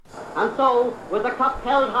And so, with the cup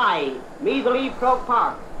held high, Meath leave Croke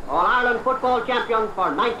Park, All-Ireland football champions for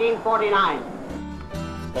 1949.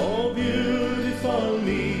 Oh, beautiful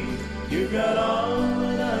Meath, you've got all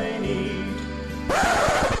that I need.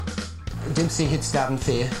 Dempsey hits Gavin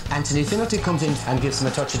Fay. Anthony Finnerty comes in and gives him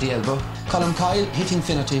a touch of the elbow. Colin Kyle hitting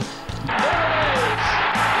Finnerty. They've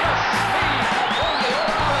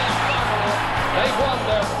won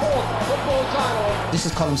their fourth football title. This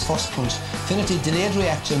is Colin's first punch. Finnerty, delayed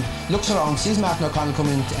reaction, looks around, sees Martin O'Connell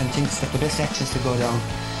come in and thinks that the best action is to go down.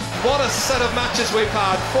 What a set of matches we've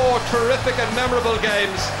had. 4 terrific and memorable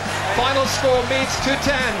games. Final score Meath 2-10,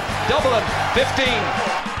 Dublin 15.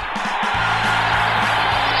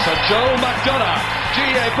 Sir Joe McDonough,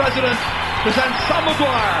 GA President, presents Sam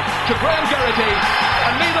Maguire to Graham Geraghty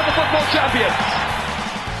and Meath are the football champions.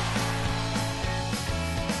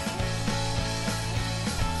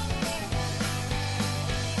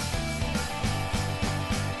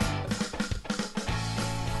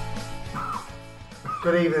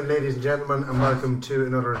 Good evening, ladies and gentlemen, and welcome to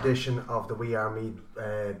another edition of the We Are Meath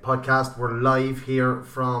podcast. We're live here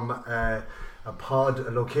from a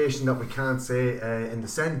location that we can't say, in the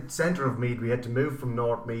centre of Meath. We had to move from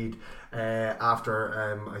North Meath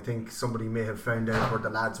after I think somebody may have found out where the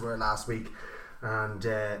lads were last week, and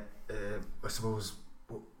I suppose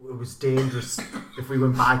it was dangerous if we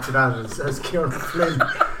went back to that, as Kieran Flynn.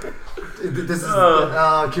 This is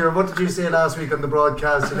Kieran, what did you say last week on the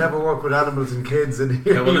broadcast? You never work with animals and kids, and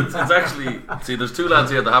yeah, well, it's actually, see, there's 2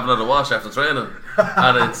 lads here that haven't had a wash after training,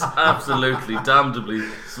 and it's absolutely damnably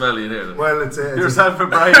smelly in here. Well, it's yourself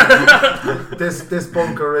and Brian. This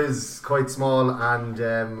bunker is quite small, and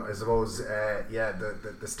I suppose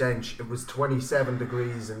the stench. It was 27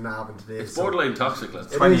 degrees in Navan today. It's borderline toxic.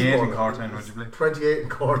 28 in Cortown, would you believe? 28 in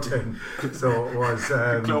Cortown. So it was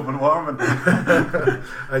global warming.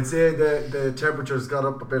 I'd say the temperatures got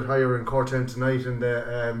up a bit higher in Cortown tonight in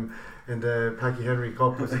the Packy Henry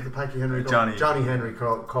Cup. Was it the Packy Henry Cup? Johnny Henry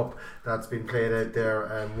Cup that's been played out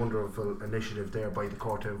there. Wonderful initiative there by the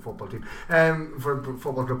Cortown football team. For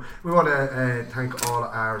football club, we want to thank all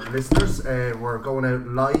our listeners. We're going out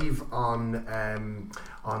live on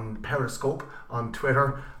Periscope on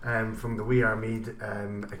Twitter from the We Are Meath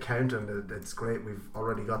account, and it's great. We've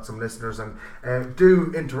already got some listeners, and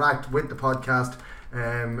do interact with the podcast.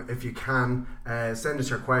 If you can, send us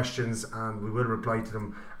your questions and we will reply to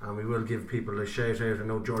them, and we will give people a shout out. I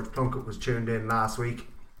know George Plunkett was tuned in last week,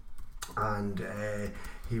 and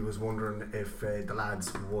he was wondering if the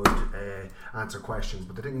lads would answer questions,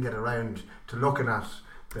 but they didn't get around to looking at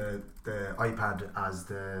the iPad as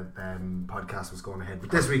the podcast was going ahead. But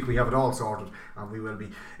this week we have it all sorted, and we will be.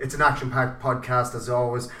 It's an action-packed podcast as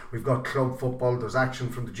always. We've got club football. There's action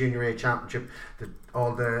from the Junior A Championship,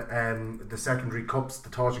 all the secondary cups, the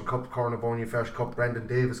Taunton Cup, Cornabonia Fesh Cup, Brendan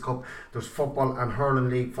Davis Cup. There's football and hurling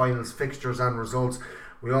league finals, fixtures and results.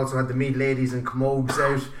 We also had the Meath ladies and Camogues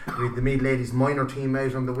out. We had the Meath ladies minor team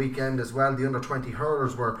out on the weekend as well. The under 20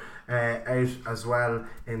 hurlers were out as well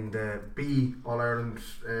in the B All-Ireland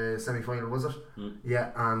semi-final, was it?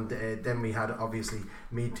 Yeah, and then we had obviously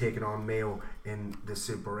Meath taking on Mayo in the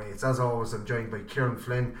Super 8s. As always, I'm joined by Kieran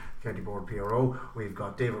Flynn, County Board PRO. We've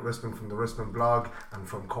got David Rispin from the Rispin blog and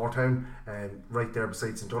from Cortown, right there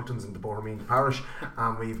beside St Ultan's in the Bohermeen parish.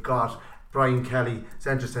 And we've got Brian Kelly,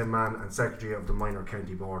 Centre Town man and Secretary of the Minor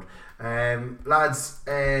County Board. Lads,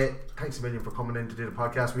 thanks a million for coming in to do the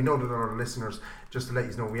podcast. We know that our listeners, just to let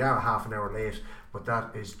you know, we are a half an hour late, but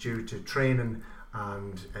that is due to training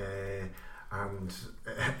and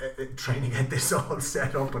trying to get this all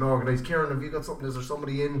set up and organised. Kieran, have you got something? Is there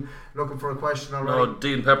somebody in looking for a question already? No,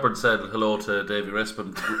 Dean Peppard said hello to Davy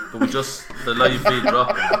Rispin, but we just, the live feed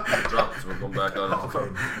dropped, so we'll come back on it. Okay.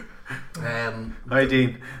 Hi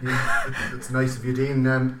Dean. It's nice of you, Dean.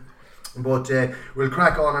 But we'll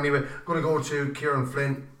crack on anyway. Going to go to Kieran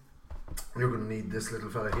Flynn. You're going to need this little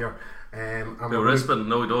fella here. Rispin,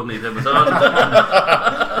 no, we don't need him at all.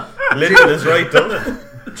 Little is right, doesn't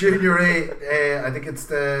it? Junior A, I think it's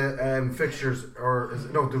the fixtures,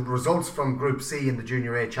 the results from Group C in the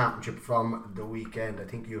Junior A Championship from the weekend. I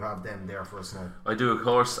think you have them there for us now. I do, of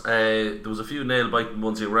course. There was a few nail-biting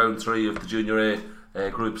ones in round 3 of the Junior A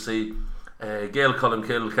Group C. Gael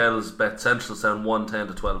Columkill Kells bet Central Sound 110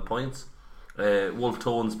 to 12 points. Wolf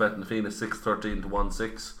Tones bet Nafina 613 to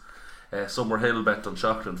 16. Summerhill bet on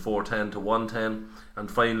Shockland 410 to 110. And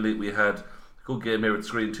finally we had a good game here at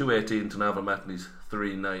Screen 218 to Navan Matleys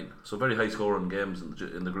 3-9. So very high scoring games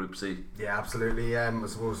in the Group C. Yeah, absolutely. I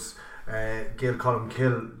suppose Gael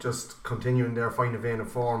Columkill just continuing their fine vein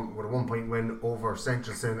of form with a 1 point win over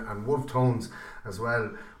Central Sound, and Wolf Tones as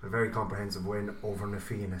well, a very comprehensive win over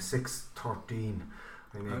Nafina 6-13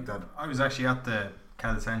 They need that. I was actually at the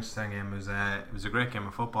Kells-Seneschalstown game. It was a great game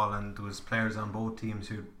of football, and there was players on both teams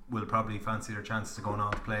who will probably fancy their chances of going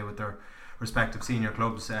on to play with their respective senior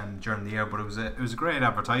clubs during the year. But it was a great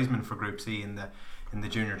advertisement for Group C in the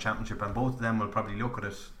junior championship, and both of them will probably look at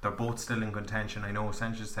it. They're both still in contention. I know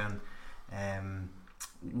Seneschalstown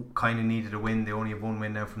kind of needed a win. They only have one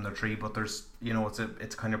win now from their 3, but there's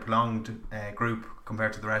it's kind of prolonged group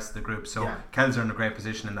compared to the rest of the group. So Kells are in a great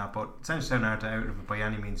position in that, but Seneschalstown aren't out of it by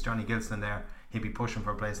any means. Johnny Gilson there, he'd be pushing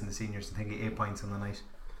for a place in the seniors. I think he 8 points on the night.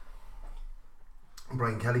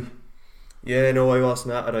 Brian Kelly. Yeah, no, I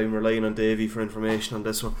wasn't at it. I'm relying on Davey for information on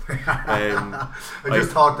this one. I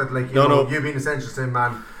just thought that, like, you being a Seneschalstown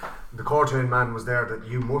man, the Cortown man was there, that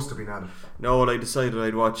you must have been at it. No, well, I decided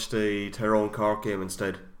I'd watch the Tyrone Cork game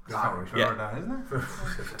instead. That, isn't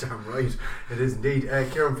it? Damn right, it is indeed.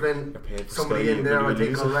 Kieran Flynn, somebody in there, I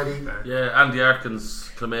think, already. Yeah, Andy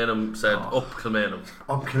Arkins, Kilmainham said up Kilmainham.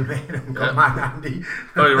 Up Kilmainham, good man, Andy.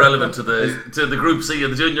 Very relevant to the Group C of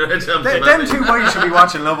the Junior Head Championship. Them two boys should be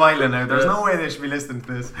watching Love Island now. There's no way they should be listening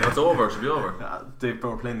to this. It's over. It should be over. They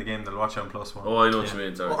were playing the game. They'll watch it on +1. Oh, I know what you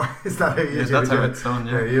mean. Sorry. Oh, is that how you do that's it? how it's done.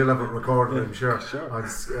 Yeah, you'll have it recorded, I'm sure. On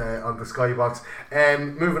the Skybox.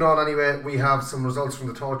 Moving on, anyway, we have some results from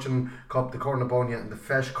the Torchin Cup, the Cornabonia and the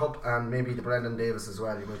Fesh Cup, and maybe the Brendan Davis as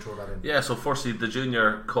well. You might throw that in. Yeah, so firstly the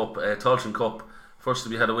Junior Cup, Torchin Cup.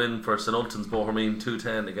 Firstly we had a win for St Ultan's Bohermeen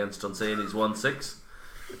 2-10 against Dunsany's 1-6.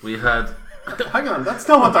 We had hang on, that's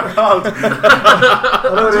not what they're called.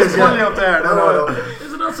 It is up there. No.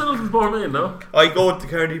 Is it not St Ultan's Bohermeen, no? I go with the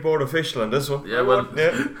County Board official on this one. Yeah, well,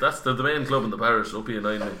 that's the main club in the parish. Up here,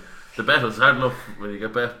 9. The bet is hard enough when you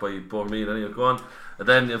get bet by Bohermeen. Anyway, go on. And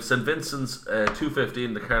then you have St Vincent's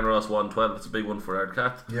 2-15, the Carnaross 1-12. That's a big one for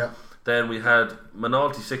Ardcat. Yeah. Then we had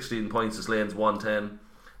Manalty 16 points, the Slanes 1-10.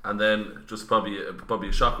 And then just probably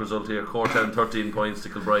a shock result here, Cortown 13 points to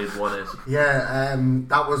Kilbride 1-8. Yeah,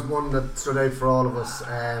 that was one that stood out for all of us.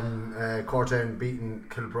 Cortown beating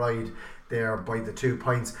Kilbride there by the 2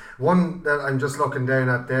 points. One that I'm just looking down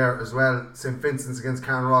at there as well, St Vincent's against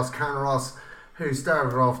Carnaross. Carnaross, who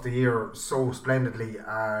started off the year so splendidly,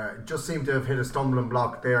 just seemed to have hit a stumbling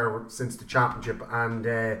block there since the championship,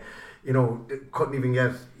 and couldn't even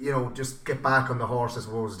get back on the horse, I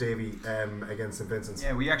suppose, Davy, against St Vincent's.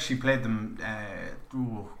 Yeah, we actually played them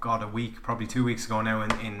a week, probably 2 weeks ago now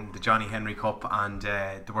in the Johnny Henry Cup, and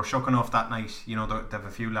they were shooken off that night. They have a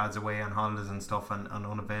few lads away on holidays and stuff, and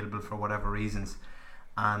unavailable for whatever reasons.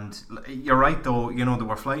 And you're right though, they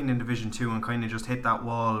were flying in Division 2 and kind of just hit that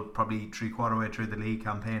wall probably 3/4 way through the league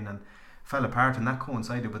campaign and fell apart, and that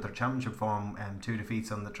coincided with their championship form, 2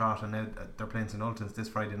 defeats on the trot, and now they're playing St Ultan's this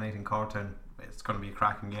Friday night in Cortown. It's going to be a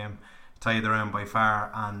cracking game, tied around by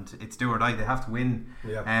far, and it's do or die. They have to win.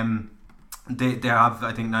 They have,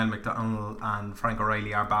 I think, Niall McDonald and Frank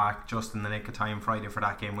O'Reilly are back just in the nick of time Friday for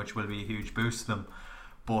that game, which will be a huge boost to them.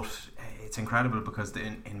 But it's incredible because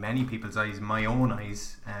in many people's eyes, my own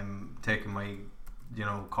eyes, taking my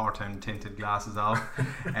Cortown tinted glasses off,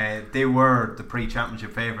 they were the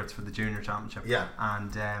pre-championship favourites for the junior championship. Yeah.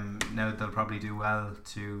 And now they'll probably do well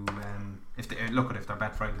to if they're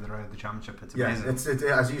bet Friday they're out of the championship. It's amazing. It's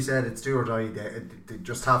as you said, it's do or die. They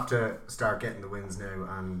just have to start getting the wins now,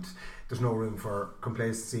 and there's no room for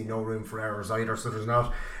complacency, no room for errors either, so there's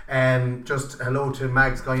not. Just hello to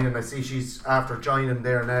Mags Guinan. I see she's after joining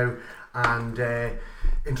there now, and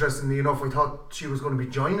interestingly enough, I thought she was going to be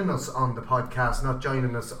joining us on the podcast, not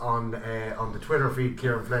joining us on the Twitter feed,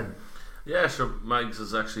 Kieran Flynn. Yeah, sure. Mags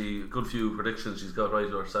has actually a good few predictions she's got right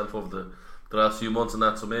herself over the last few months and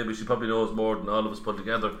that, so maybe she probably knows more than all of us put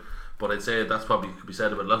together. But I'd say that's probably could be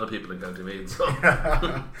said about a lot of people in County Meath. So.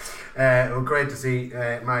 Well, great to see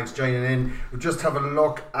Mags joining in. We'll just have a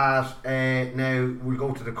look at now. We'll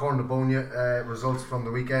go to the Cornabonia results from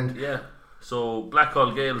the weekend. Yeah. So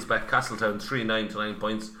Blackhall Gales back Castletown 3-9 to 9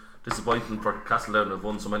 points. Disappointing for Castletown, have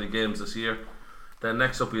won so many games this year. Then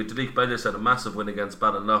next up we had Deleek Bellis had a massive win against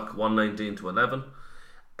Ballinlough 119 to 11.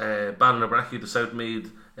 Ballinabrackey to Southmead,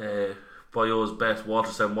 Boyos bet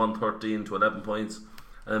Waterstown 113 to 11 points.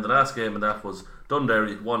 And then the last game in that was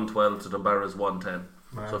Dunderry 112 to Dunbarra's 110.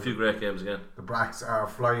 Man. So a few great games again. The Bracks are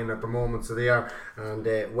flying at the moment, so they are, and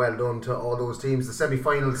well done to all those teams. The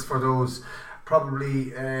semi-finals for those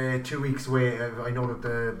probably 2 weeks away. I know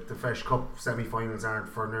that the Fesh Cup semi-finals aren't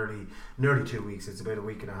for nearly 2 weeks. It's about a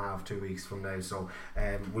week and a half, 2 weeks from now. So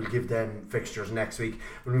we'll give them fixtures next week.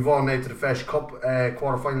 We'll move on now to the Fesh Cup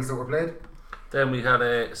quarter-finals that were played. Then we had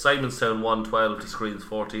Simonstown 112 to Screens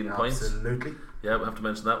 14 points. Absolutely. Yeah, we have to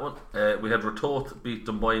mention that one. We had Ratoath beat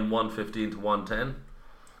Dunboyne 115 to 110.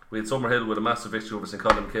 We had Summerhill with a massive victory over St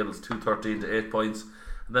Colin Kills 213 to 8 points.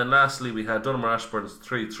 And then lastly we had Dunamore Ashbourne's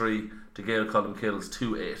 3-3 to Gael Columkill's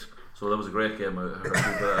 2-8. So that was a great game. I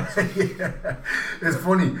heard yeah. It's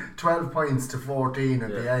funny, 12 points to 14 at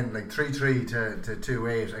the end, like 3-3 to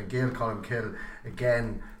 2-8, and Gael Columkill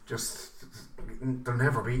again, just they're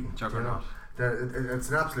never beaten. Juggernaut. It's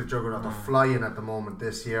an absolute juggernaut. They're flying at the moment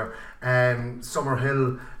this year.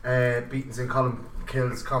 Summerhill beating St.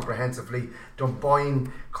 Columkills comprehensively.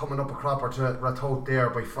 Dunboyne coming up a cropper to Rathote there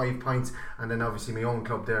by 5 points, and then obviously my own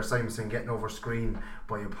club there, Simonson, getting over screen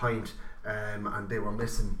by a point, and they were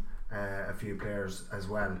missing a few players as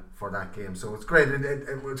well for that game. So it's great.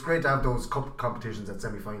 It's great to have those cup competitions at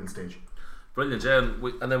semi-final stage. Brilliant, yeah.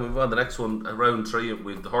 And then we move on to the next one, round 3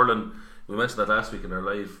 with the hurling. We mentioned that last week in our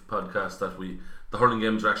live podcast that the hurling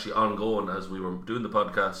games are actually ongoing as we were doing the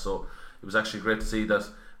podcast, so it was actually great to see that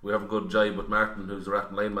we have a good jibe with Martin, who's the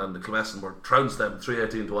Ratton lineman. The Clemesson were trounced them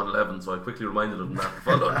 3-18 to 1-11, so I quickly reminded them that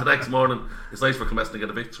the next morning. It's nice for Clemesson to get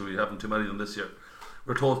a victory. We haven't too many of them this year.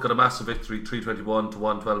 Rathote got a massive victory, 3-21 to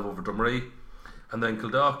 1-12 over Drumree. And then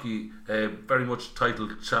Kildalkey, very much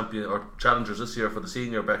titled champion or challengers this year for the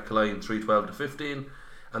senior, bet Killeen 3-12 to 15.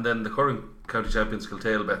 And then the current county champions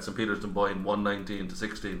Kiltale bet St. Peter's Dunboyne 1-19 to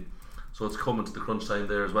 16. So it's coming to the crunch time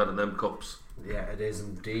there as well in them cups. Yeah, it is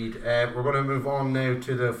indeed. We're going to move on now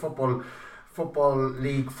to the football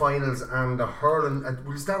league finals and the hurling.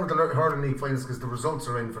 We'll start with the hurling league finals because the results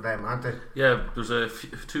are in for them, aren't they? Yeah, there's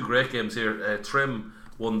two great games here. Trim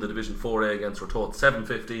won the Division 4A against Rathote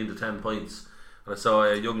 7-15 to 10 points. And I saw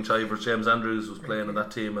young Chivers, James Andrews was playing on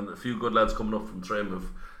that team, and a few good lads coming up from Trim have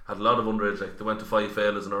had a lot of underage. Like they went to 5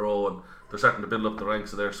 failures in a row, and they're starting to build up the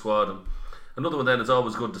ranks of their squad. And another one then it's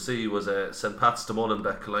always good to see was St. Pat's to Mullen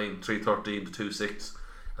bet Killeen 3-13 to 2-6,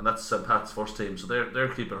 and that's St. Pat's first team, so they're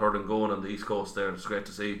keeping hurling going on the East Coast there. It's great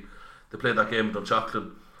to see. They played that game in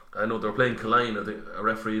Dunshaughlin. I know they were playing Killeen. I think I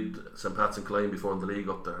refereed St. Pat's and Killeen before in the league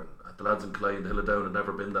up there. The lads in Killeen, the Hill of Down, had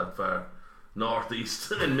never been that far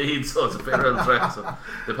northeast in Meath, so it's a fair old trek. So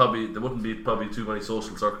they wouldn't be probably too many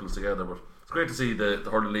social circles together, but it's great to see the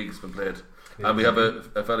hurling league's been played. And we have a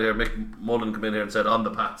fella here, Mick Mullen, come in here and said on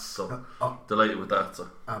the Pats, so delighted with that. So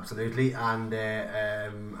absolutely. And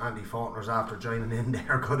Andy Faulkner's after joining in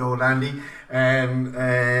there, good old Andy.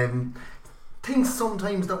 Things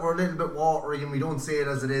sometimes that were a little bit watery and we don't say it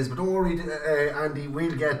as it is, but don't worry, Andy,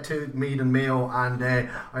 we'll get to Meath and Mayo, and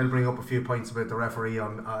I'll bring up a few points about the referee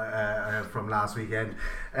on from last weekend.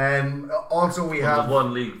 Also we have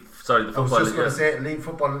one league, sorry, the football I was just going to say league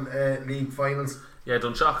football league finals. Yeah,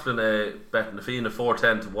 Dunshaughlin betting the Fianna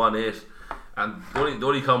 4-10 to 1-8, and the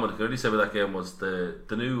only comment I can really say about that game was the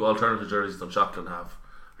new alternative jerseys Dunshaughlin have.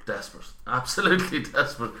 Desperate, absolutely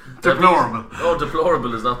desperate. Deplorable.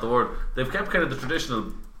 Deplorable is not the word. They've kept kind of the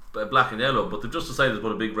traditional black and yellow, but they've just decided to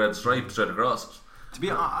put a big red stripe straight across it. To be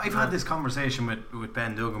honest, I've had this conversation with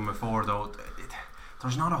Ben Duggan before, though.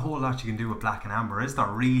 There's not a whole lot you can do with black and amber, is there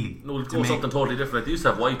really? No, we'll go something totally different. Like they used to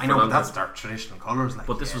have white. I know, but that's their traditional colours.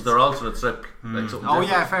 But this was their alternate strip. Like something different.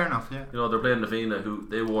 Yeah, fair enough. Yeah. You know, they're playing Navina, who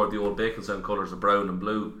they wore the old Baconstown colours of brown and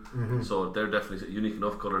blue, so they're definitely unique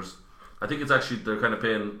enough colours. I think it's actually they're kind of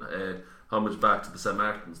paying homage back to the St.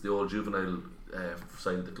 Martins, the old juvenile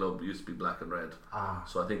side of the club. It used to be black and red,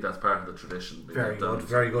 so I think that's part of the tradition.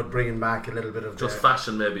 Very good. Bringing back a little bit of just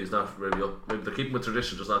fashion. Maybe is not really up. Maybe they're keeping with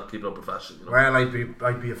tradition, just not keeping up with fashion. You know? Well,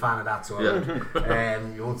 I'd be a fan of that. So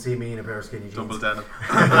you won't see me in a pair of skinny jeans. Double denim.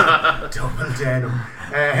 Double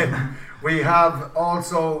denim. We have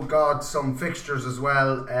also got some fixtures as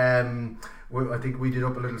well. I think we did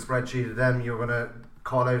up a little spreadsheet of them. You're going to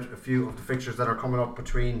call out a few of the fixtures that are coming up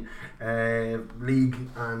between league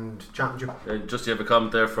and championship. Just you have a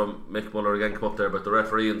comment there from Mick Muller again, come up there about the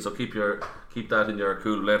referee, and so keep that in your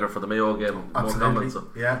cool later for the Mayo game. Absolutely. More comments. So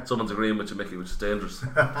yeah. Someone's agreeing with you, Mickey, which is dangerous.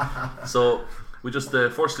 So we just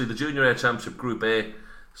firstly the Junior A Championship Group A.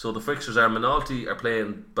 So the fixtures are Minalty are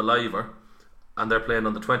playing Beliver, and they're playing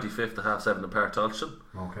on the 25th at 7:30 in Park Tolchin.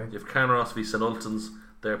 Okay. You have Carnaross v St Ultans.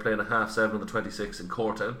 They're playing at 7:30 on the 26th in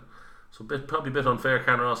Cortown. So probably a bit unfair,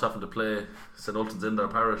 Carnaross having to play St Ultans in their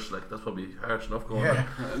parish. Like that's probably harsh enough going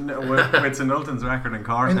on. With St Ultans' record in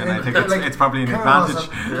Cortown, I think it's probably an advantage.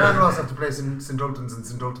 Carnaross have to play St Ultans and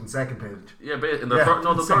St Ultans' second pitch. Yeah, in the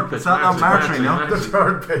third pitch. It's not Marjorie, no? The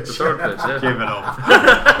third pitch. The third pitch, yeah. Give it up.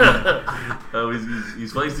 Oh,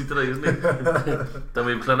 he's feisty today, isn't he? Then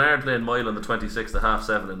we have Clonard playing Moyle on the 26th at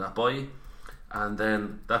 7:30 in Atboy, and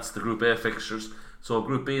then that's the Group A fixtures. So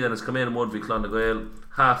Group B then is Kilmainham v Clonnaguil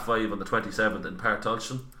 5:30 on the 27th in Park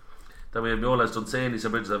Tolchin. Then we have Miolas Dunsane.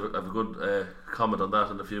 St Bridges have a good comment on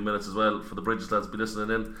that in a few minutes as well for the Bridges lads be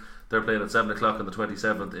listening in. They're playing at 7 o'clock on the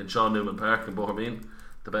 27th in Sean Newman Park in Bohermeen.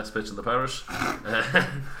 the best pitch in the parish.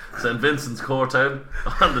 St Vincent's Courtown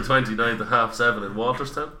on the 29th at 7:30 in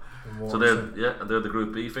Walterstown. So they're the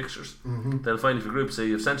Group B fixtures. Then finally for Group C,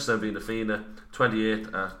 you have Centrestown v Fina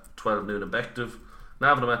 28th at 12 noon in Bective.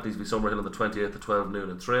 Navan O'Mahony's v Summerhill on the 28th at 12 noon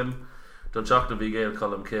in Trim. Dunshaughlin v Gale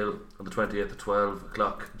Columkill on the 28th at 12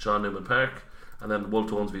 o'clock John Newman Park. And then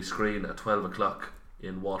Woltones v Screen at 12 o'clock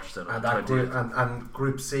in Waterstown. And that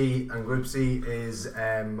Group C is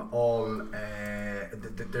all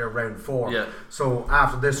they're round 4. Yeah. So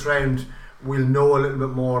after this round, we'll know a little bit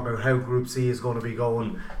more about how Group C is going to be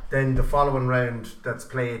going. Then the following round that's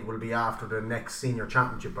played will be after the next senior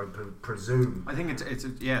championship, I presume. I think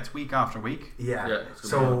it's week after week. Yeah.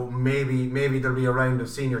 So maybe there'll be a round of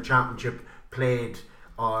senior championship played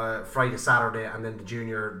Friday, Saturday, and then the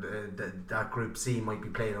junior that Group C might be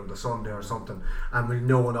played on the Sunday or something, and we'll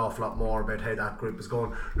know an awful lot more about how that group is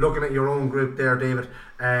going. Looking at your own group there, David,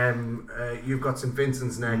 you've got St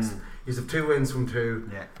Vincent's next. You have 2 wins from 2.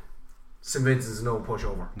 Yeah. St Vincent's no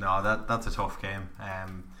pushover. No, that's a tough game.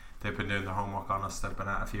 They've been doing their homework on us. They've been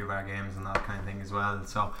at a few of our games and that kind of thing as well.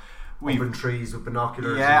 So we've been trees with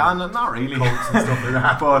binoculars. Yeah, and not really. Coats and stuff like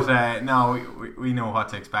that. But no, we know what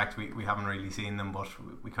to expect. We haven't really seen them, but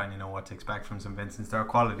we kind of know what to expect from St Vincent's. They're a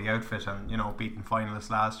quality outfit, and beating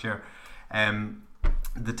finalists last year.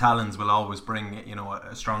 The Talons will always bring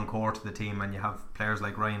a strong core to the team, and you have players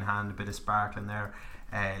like Ryan Hand, a bit of spark in there,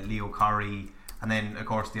 Leo Corrie, and then of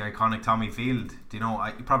course the iconic Tommy Field. He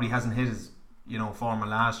probably hasn't hit his form of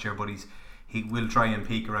last year, but he will try and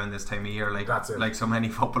peak around this time of year, like so many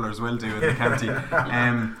footballers will do in the county.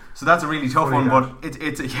 So that's a really tough one, but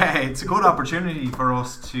it's a good opportunity for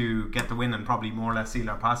us to get the win and probably more or less seal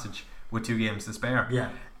our passage with 2 games to spare.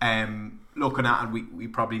 Looking at it, we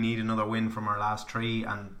probably need another win from our last 3,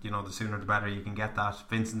 and the sooner the better you can get that.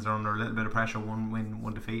 Vincent's are under a little bit of pressure, 1 win,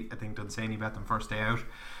 1 defeat. I think Dunsany bet them first day out.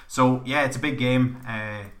 So yeah, it's a big game.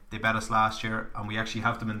 They bet us last year, and we actually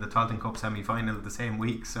have them in the Tailteann Cup semi-final the same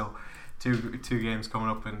week. So two games coming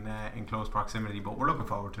up in close proximity, but we're looking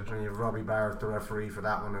forward to it. And you have Robbie Barrett, the referee for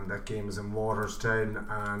that one, and that game is in Waterstown,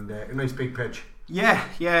 and a nice big pitch. Yeah,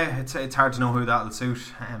 it's hard to know who that'll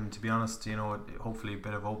suit. To be honest, hopefully a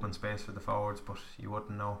bit of open space for the forwards, but you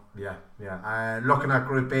wouldn't know. Yeah. Looking at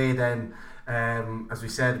Group A then, as we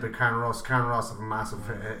said about Carnaross have a massive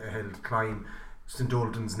hill to climb. St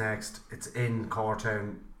Ultan's next. It's in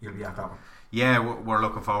Courtown. You'll be at that one. Yeah, we're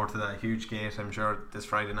looking forward to that huge gate, I'm sure, this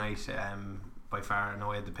Friday night. By far and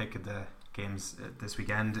away the pick of the games this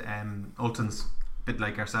weekend. Ultan's, a bit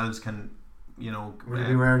like ourselves, can will you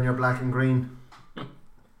be wearing your black and green?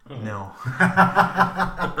 No.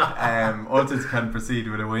 Ultans can proceed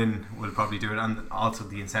with a win. We'll probably do it, and also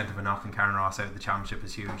the incentive of knocking Carnaross out of the championship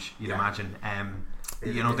is huge. You'd imagine.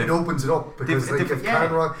 It opens it up, because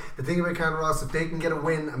Carnaross, the thing about Carnaross, if they can get a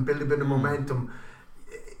win and build a bit of momentum,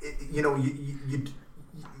 you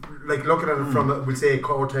like looking at it from we'll say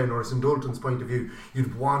Courtown or St Ultan's point of view,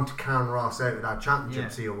 you'd want Carnaross out of that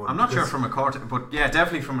championship. I'm not sure from a Courtown, but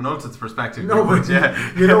definitely from an Ultan's perspective. No, but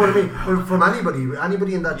you know what I mean. Well, from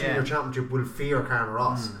anybody in that junior championship will fear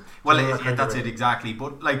Carnaross. Well, that's it exactly.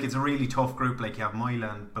 But it's a really tough group. Like you have Mila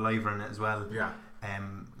and Beliver in it as well.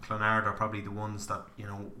 Clonard are probably the ones that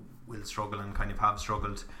will struggle and kind of have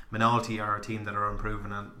struggled. Minalty are a team that are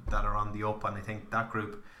improving and that are on the up, and I think that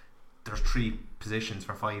group, there's 3 positions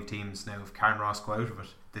for 5 teams now. If Carnaross go out of it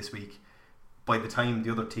this week, by the time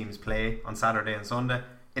the other teams play on Saturday and Sunday,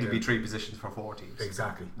 it'll be 3 positions for 4 teams.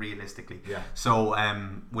 Exactly. Realistically. So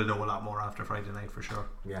we'll know a lot more after Friday night for sure.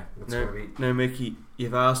 Yeah. Now Mickey,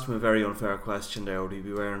 you've asked him a very unfair question there. Would he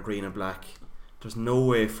be wearing green and black? There's no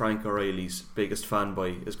way Frank O'Reilly's biggest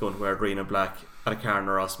fanboy is going to wear green and black at a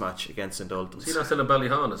Carnaross match against St Ultan's. Is he not still in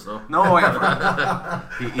Ballyhonus, no? No, I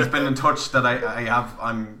haven't. He's been in touch that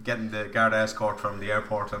I'm getting the guard escort from the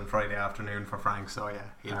airport on Friday afternoon for Frank, so yeah,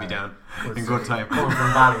 he'll be down in good time. Coming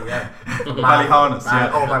from Bally, Ballyhonus,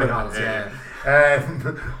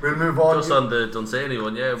 we'll move on. Just on the Dunsany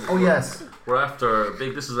one, Oh yes. We're after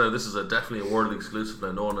big. This is definitely a world exclusive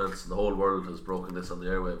now. No one else in the whole world has broken this on the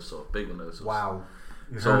airwaves, so big one now. So wow.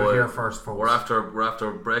 You heard it here first, folks. We're after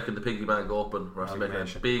breaking the piggy bank open. We're after making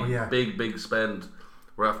a big spend.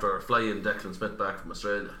 We're after flying Declan Smith back from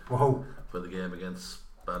Australia. Whoa. For the game against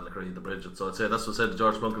Ballycree, the Bridget. So I'd say that's what I said to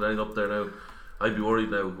George Plunket. Anything up there now, I'd be worried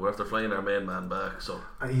now. We're after flying our main man back. So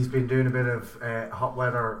he's been doing a bit of hot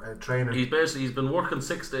weather training. He's been working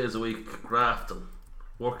 6 days a week, grafting,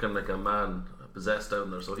 working like a man possessed down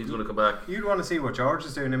there, so he's going to come back. You'd want to see what George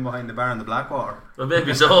is doing in behind the bar in the Blackwater. Well,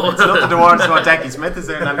 maybe so. It's nothing towards what Decky Smith is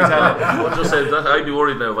doing, let me tell you. I'll just say that I'd be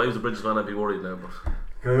worried now. If I was a Bridges man, I'd be worried now. But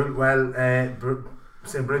cool. Well,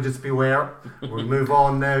 St. Bridget's beware. We'll move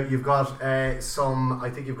on now. You've got I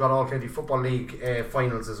think you've got All County Football League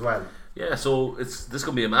finals as well. Yeah, so this going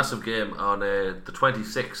to be a massive game on the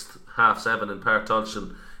 26th, 7:30 in Páirc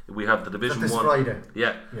Tailteann. We have the Division 1. This Friday.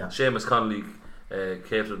 Yeah. Seamus Connolly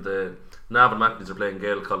catered the Navan Macklins are playing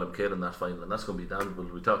Gael Columkill in that final, and that's going to be damnable.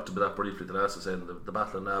 We talked about that briefly the last time, the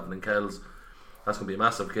battle of Navan and Kells. That's going to be a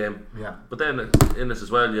massive game. Yeah. But then in this as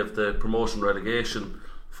well, you have the promotion relegation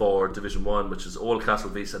for Division 1, which is Oldcastle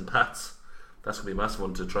v St. Pat's. That's going to be a massive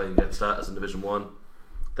one to try and get status in Division 1.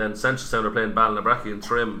 Then Centralstown are playing Ballinabrackey and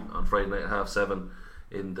Trim on Friday night at 7:30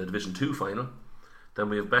 in the Division 2 final. Then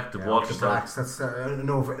we have back to Walterstown. That's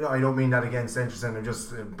no, I don't mean that against Centralstown. I'm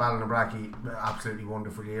just Ballinabrackey, absolutely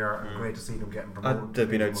wonderful year. Great to see them getting promoted. They've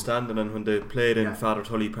been outstanding, and when they played in Father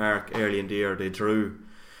Tully Park early in the year, they drew,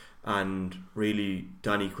 and really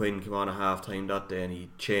Danny Quinn came on at half time that day and he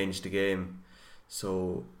changed the game.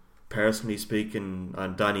 So personally speaking,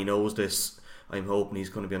 and Danny knows this, I'm hoping he's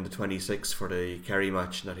going to be on the 26th for the Kerry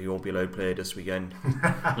match, and that he won't be allowed to play this weekend.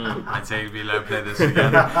 I'd say he'll be allowed to play this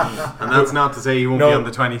weekend. And that's not to say he won't be on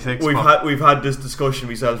the 26th. We've had this discussion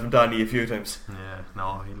myself and Danny a few times. Yeah,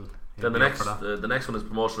 no, he'll then the next one is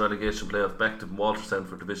promotion relegation playoff Bective and Walterstown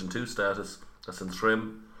for Division 2 status. That's in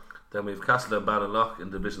Trim. Then we have Castledown Ballinlough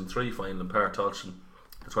in Division 3 final in Páirc Tailteann,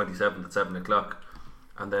 the 27th at 7 o'clock.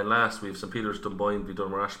 And then last we have St. Peter's Dunboyne v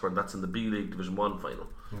Dunmore Ashburn. That's in the B League Division 1 final,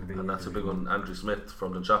 and that's a big one. Andrew Smith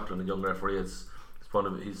from Dunshaughlin, a young referee. He's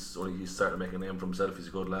starting to make a name for himself. He's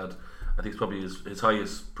a good lad. I think it's probably his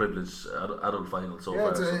highest privileged adult final so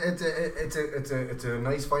far. It's a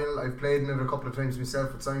nice final. I've played in it a couple of times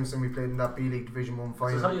myself at Simonstown. We played in that B League Division 1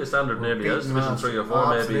 final. It's highest standard nearly as Division 3 or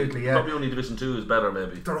 4 maybe. Yeah. Probably only Division 2 is better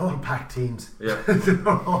maybe. They're all packed teams. Yeah. They're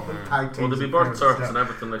all packed teams. Well, there'll be birth certs and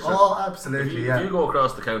everything like that. Oh, absolutely. If you go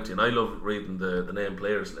across the county, and I love reading the name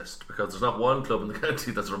players list, because there's not one club in the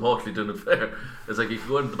county that's remotely doing it fair. It's like you can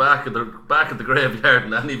go into the back of the graveyard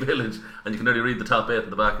in any village, and you can only read the top 8 in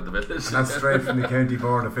the back of the village. And that's straight from the county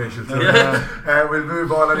board officials. So, we'll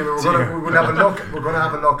move on anyway. We'll have a look. We're going to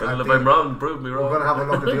have a look. Well, if I'm wrong, prove me wrong. We're going to have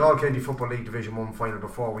a look at the All County Football League Division 1 final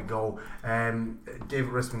before we go. David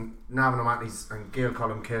Risman, Navan O'Mahony's and Gael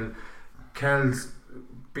Columkill. Kells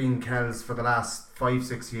been Kells for the last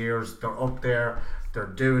 5-6 years. They're up there. They're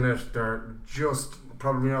doing it. They're just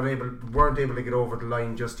probably weren't able to get over the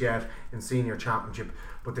line just yet in senior championship,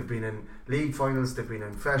 but they've been in league finals, they've been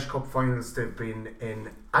in Fresh Cup finals, they've been in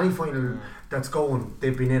any final that's going,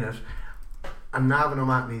 they've been in it. And Navan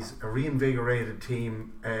O'Mahony's a reinvigorated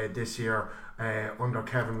team this year under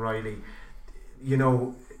Kevin Riley. You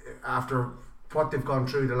know, after what they've gone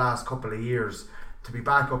through the last couple of years, to be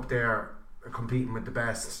back up there competing with the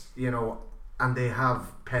best, you know, and they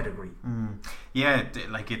have pedigree. Yeah,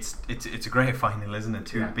 like it's a great final, isn't it?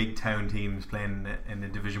 Two big town teams playing in the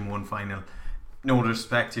Division 1 final. No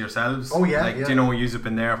disrespect to yourselves. Oh yeah, you know, you've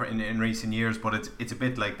been there in recent years, but it's a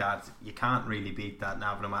bit like that. You can't really beat that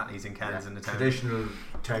Navan O'Mahony's and Kells in the town. Traditional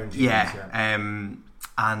town teams.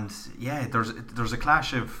 And there's a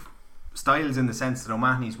clash of styles in the sense that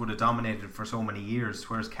O'Mahony's would have dominated for so many years,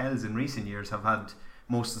 whereas Kells in recent years have had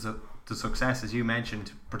most of the success, as you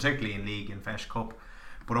mentioned, particularly in league and Fesh Cup.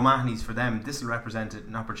 But O'Mahony's, for them, this will represent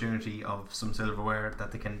an opportunity of some silverware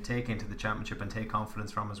that they can take into the championship and take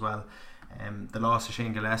confidence from as well. The loss of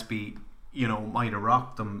Shane Gillespie, you know, might have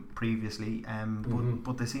rocked them previously,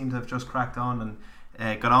 but they seem to have just cracked on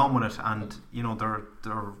and got on with it, and you know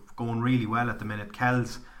they're going really well at the minute.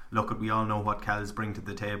 Kells, look, we all know what Kells bring to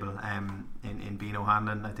the table in Bean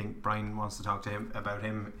O'Hanlon. I think Brian wants to talk to him about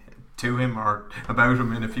him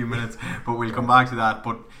in a few minutes, but we'll come back to that.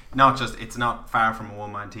 But it's not far from a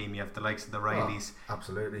one-man team. You have the likes of the Rileys,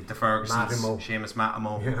 absolutely, the Fergusons, Seamus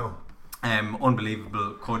Mattimo, you know,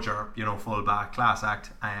 unbelievable Cudger, you know, full back, class act.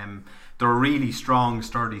 They're a really strong,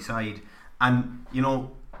 sturdy side, and you know,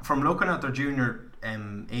 from looking at their junior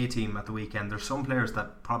A team at the weekend, there's some players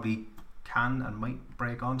that probably can and might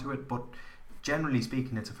break onto it, but generally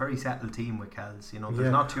speaking, it's a very settled team with Kells. You know,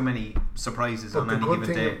 there's not too many surprises on any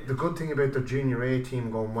given day. The good thing about their junior A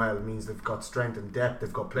team going well means they've got strength and depth.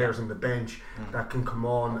 They've got players on the bench that can come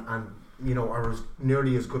on and, you know, are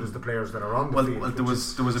nearly as good as the players that are on the field. Well, there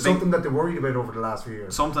was a something that they worried about over the last few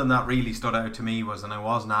years. Something that really stood out to me was, and I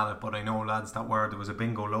wasn't at it, but I know lads that were, there was a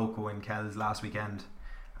bingo loco in Kells last weekend,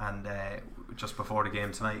 and just before the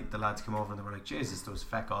game tonight, the lads came over and they were like, Jesus, there was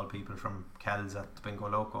feck all people from Kells at the bingo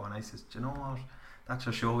loco, and I says, do you know what, that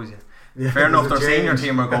just shows you. Fair enough, their senior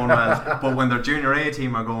team are going well, but when their junior A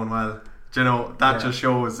team are going well, do you know, that just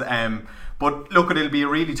shows. But look, it'll be a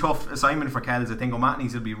really tough assignment for Kells. I think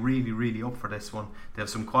O'Mahony's will be really, really up for this one. They have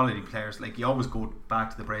some quality players. Like, you always go back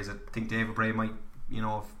to the Braes. I think David Bray might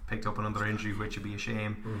have picked up another injury, which would be a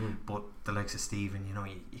shame. But the likes of Stephen,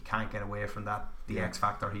 you can't get away from that. The X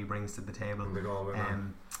factor he brings to the table.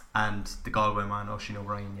 And the Galway man, Oisin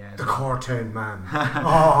O'Brien, the Cortown man.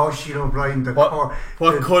 Oisin O'Brien,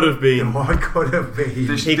 what could have been. What could have been.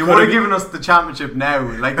 They would have given us the championship now.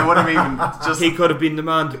 Like, they would have even just. He could have been the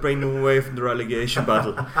man to bring them away from the relegation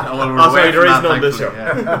battle. There is none this year.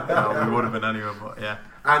 No, we would have been anyway, but yeah.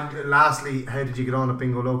 And lastly, how did you get on at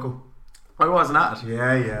Bingo Loco? I wasn't at it.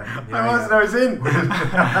 Yeah. I was in.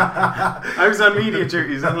 I was on media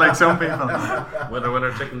duties, unlike some people.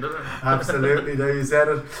 Winner, chicken dinner. Absolutely, there you said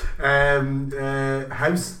it.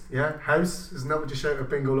 House, isn't that what you shout at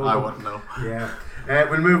Bingo Loco? I wouldn't know. Yeah.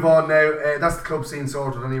 We'll move on now. That's the club scene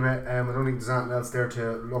sorted anyway. I don't think there's anything else there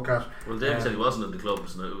to look at. Well, Dave said he wasn't in the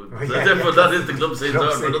clubs now. That is the club scene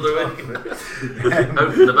sorted for another week.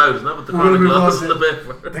 Out and about, not with the Chronicles and the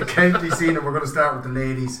bit. The county scene, and we're going to start with the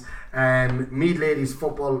ladies. Meath ladies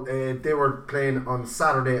football, they were playing on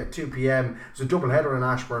Saturday at 2 p.m. It was a double header in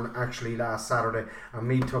Ashbourne actually last Saturday, and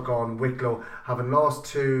Meath took on Wicklow, having lost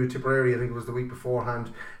to Tipperary, I think it was the week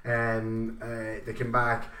beforehand. They came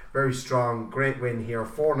back very strong, great win here,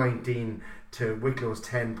 4-19 to Wicklow's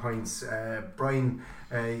 10 points. Brian,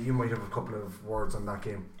 you might have a couple of words on that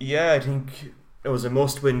game. Yeah, I think it was a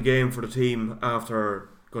must-win game for the team after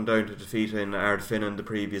going down to defeat in Ardfinnan the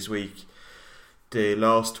previous week. They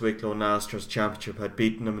lost to Wicklow in last year's championship, had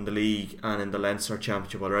beaten them in the league and in the Leinster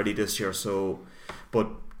championship already this year. But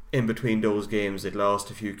in between those games, they'd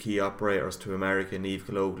lost a few key operators to America, Niamh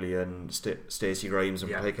Callogly and Stacey Grimes in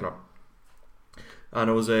particular. And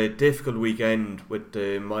it was a difficult weekend with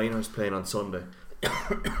the minors playing on Sunday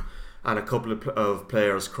and a couple of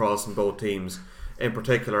players crossing both teams, in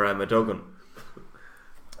particular Emma Duggan.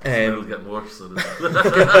 It'll get worse. The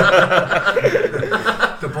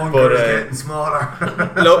bunker is getting smaller.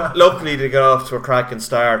 Luckily they got off to a cracking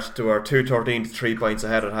start. They were 2-13 to 3 points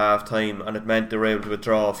ahead at half time, and it meant they were able to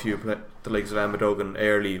withdraw a few the likes of Emma Duggan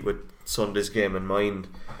early with Sunday's game in mind.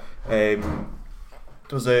 There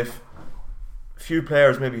was a few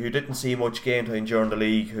players maybe who didn't see much game time during the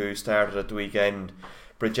league who started at the weekend.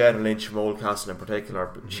 Bridgetta Lynch from Oldcastle in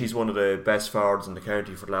particular, she's one of the best forwards in the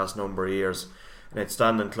county for the last number of years, an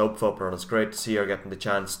outstanding club footballer, and it's great to see her getting the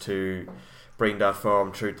chance to bring that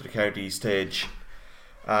form through to the county stage.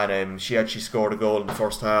 And she actually scored a goal in the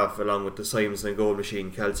first half along with the Simons and goal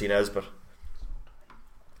machine Kelsey Nesbitt.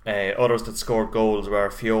 Others that scored goals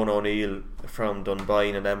were Fiona O'Neill from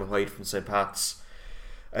Dunbine and Emma White from St. Pat's.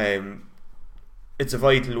 It's a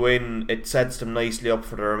vital win. It sets them nicely up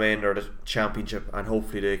for the remainder of the championship, and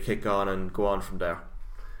hopefully they kick on and go on from there.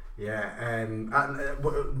 Yeah, and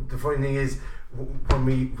the funny thing is,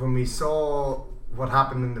 when we saw what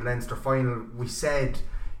happened in the Leinster final, we said,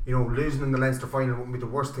 losing in the Leinster final wouldn't be the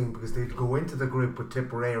worst thing, because they'd go into the group with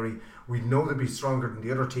Tipperary. We'd know they'd be stronger than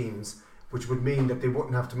the other teams, which would mean that they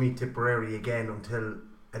wouldn't have to meet Tipperary again until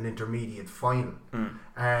an intermediate final.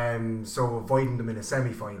 So avoiding them in a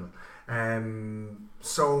semi-final.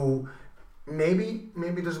 So maybe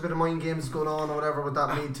there's a bit of mind games going on or whatever with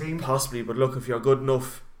that Meath team. Possibly, but look, if you're good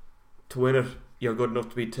enough to win it, you're good enough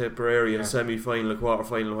to beat Tipperary in a semi-final, a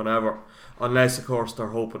quarter-final, whenever. Unless, of course, they're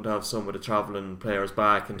hoping to have some of the travelling players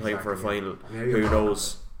back in time for a final. Who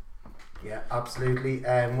knows? Yeah, absolutely.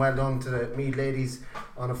 Well done to the Meath ladies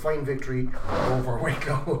on a fine victory over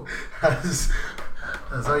Wicklow. As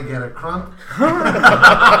I get a cramp.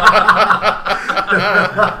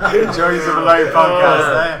 Joys of a live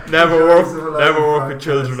podcast. Never work with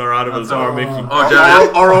children or animals or Mickey.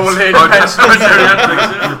 Or old age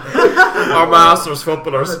or masters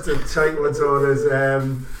footballers. That's a tight one. So it is.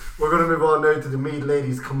 We're going to move on now to the Meath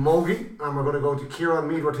ladies Camogie, and we're going to go to Kieran.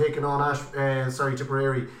 Meath were taking on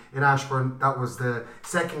Tipperary in Ashbourne. That was the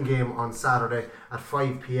second game on Saturday at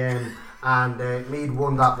 5 p.m. and Meath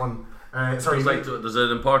won that one. There's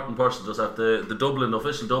an important person just at the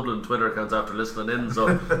official Dublin Twitter accounts after listening in,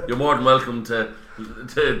 so you're more than welcome to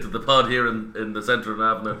the pod here in the centre of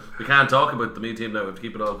Navan. We can't talk about the Meath team now. We have to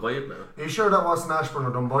keep it all quiet now. Are you sure that wasn't Ashbourne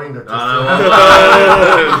or Dunboyne? You'll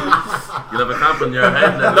have a cramp in your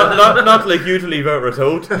head now. Not like you to leave out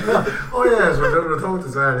Ratoath. Oh yes, Ratoath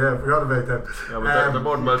as well. Yeah, forgot about that. Yeah, but they're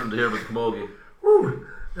more than welcome to hear about Camogie. Woo!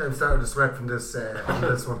 I'm starting to sweat from this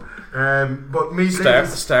one. But Meath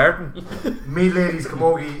ladies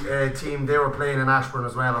Camogie team, they were playing in Ashbourne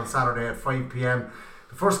as well on Saturday at 5 p.m.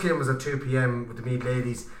 The first game was at 2 p.m. with the Meath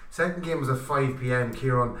ladies. Second game was at 5 p.m.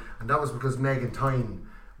 Kieran, and that was because Megan Tyne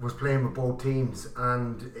was playing with both teams,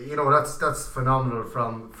 and that's phenomenal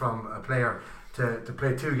from a player to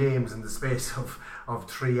play two games in the space of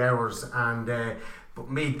 3 hours. And but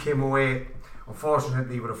Meath came away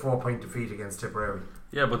unfortunately with a 4-point defeat against Tipperary.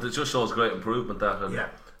 Yeah, but it just shows great improvement that, and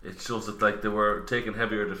it shows that like they were taking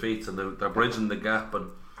heavier defeats and they're bridging the gap, and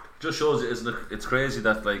just shows it, isn't it? It's crazy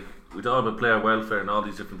that like we talk about player welfare and all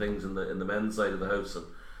these different things in the men's side of the house, and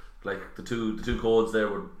like the two codes there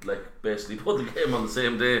would like basically put the game on the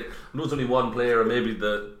same day. And there's only one player, and maybe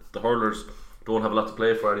the hurlers don't have a lot to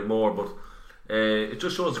play for anymore, but it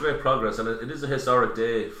just shows great progress, and it is a historic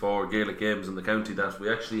day for Gaelic games in the county that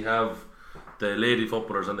we actually have the lady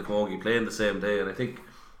footballers and the camogie playing the same day. And I think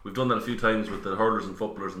we've done that a few times with the hurlers and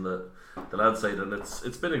footballers and the lads side, and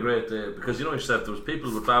it's been a great day, because you know yourself, there was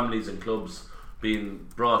people with families and clubs being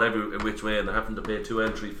brought every which way, and they're having to pay 2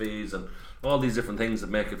 entry fees and all these different things that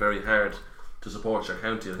make it very hard to support your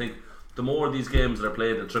county. I think the more these games that are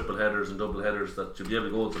played in triple headers and double headers, that you'll be able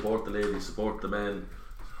to go and support the ladies, support the men,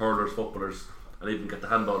 hurlers, footballers, and even get the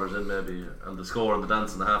handballers in maybe, and the score and the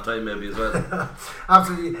dance in the half time maybe as well.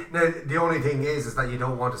 Absolutely. Now the only thing is that you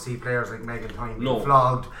don't want to see players like Megan Tyne being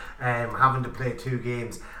flogged, having to play 2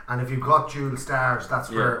 games, and if you've got dual stars, that's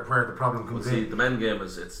where the problem comes in. The men game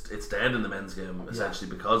is it's dead in the men's game essentially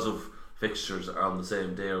because of fixtures are on the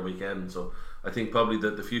same day or weekend. So I think probably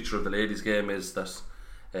the future of the ladies game is that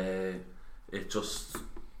it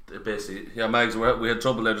basically, Mags, we had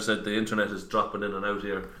trouble there. Just said the internet is dropping in and out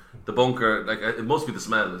here. The bunker, like it must be the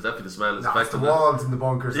smell. It's definitely the smell. It's the walls in the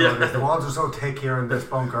bunker. So the walls are so thick here in this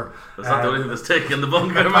bunker. That's not the only thing that's thick in the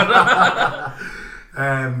bunker, man.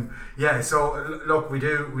 So look, we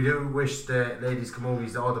do wish the ladies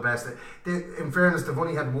camogies all the best. In fairness, they've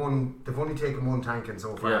only taken 1 tanking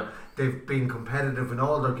so far. Yeah. They've been competitive in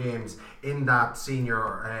all their games in that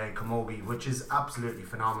senior camogie, which is absolutely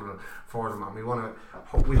phenomenal for them. And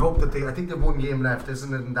we hope that I think they've 1 game left,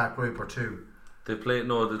 isn't it, in that group, or 2? They played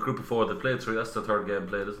the group of 4. They played 3. That's the 3rd game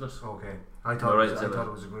played, isn't it? Okay, I thought it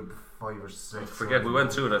was a group of 5 or 6. I forget, we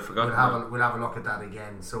went through it. I forgot. We'll have a look at that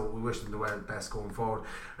again. So we wish them the best going forward.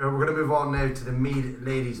 We're going to move on now to the Meath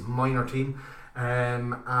ladies minor team,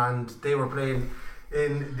 and they were playing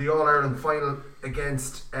in the All-Ireland final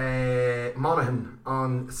against Monaghan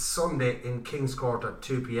on Sunday in King's Court at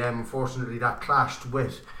 2 p.m. Unfortunately, that clashed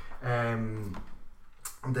with the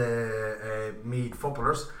Meath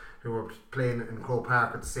footballers, who were playing in Croke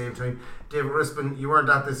Park at the same time. David Rispin, you weren't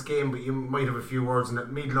at this game, but you might have a few words on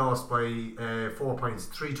it. Meath lost by 4 points,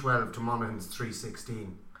 3-12 to Monaghan's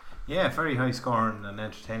 3-16. Yeah, very high scoring and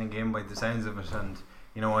entertaining game by the sounds of it. And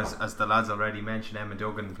you know, as the lads already mentioned, Emma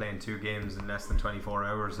Duggan playing 2 games in less than 24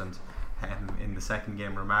 hours, and in the second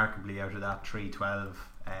game, remarkably, out of that 3-12,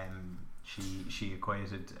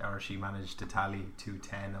 she managed to tally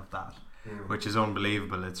 2-10 of that. Which is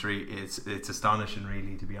unbelievable. It's astonishing,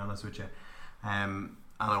 really, to be honest with you. And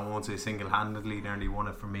I won't say single-handedly nearly won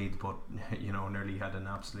it for Meath, but you know, nearly had an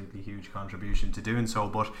absolutely huge contribution to doing so.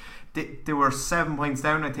 But they were 7 points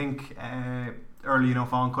down, I think, early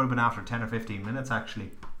enough on. Could have been after 10 or 15 minutes,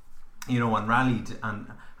 actually. You know, and rallied and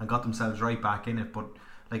got themselves right back in it. But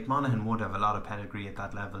like, Monaghan would have a lot of pedigree at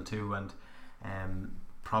that level too, and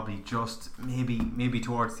probably just maybe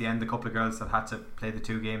towards the end, a couple of girls that had to play the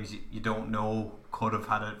 2 games, you don't know, could have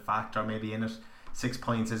had a factor maybe in it. 6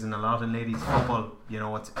 points isn't a lot in ladies football, you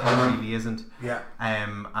know, it really isn't. Yeah.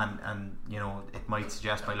 And you know, it might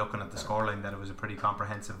suggest by looking at the scoreline that it was a pretty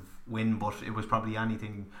comprehensive win, but it was probably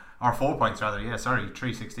anything, or 4 points rather.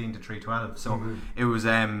 3-16 to 3-12. So it was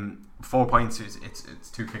 4 points. It's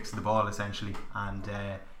 2 kicks of the ball essentially, and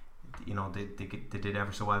you know, they did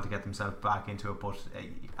ever so well to get themselves back into it. But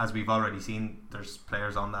as we've already seen, there's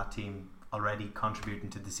players on that team already contributing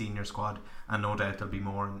to the senior squad, and no doubt there'll be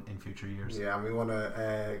more in future years. Yeah, and we want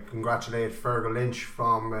to congratulate Fergal Lynch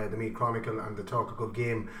from the Meath Chronicle and the Talk a Good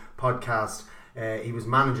Game podcast. He was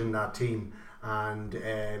managing that team and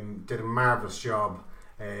did a marvellous job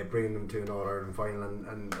bringing them to an All-Ireland final,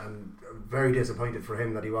 and very disappointed for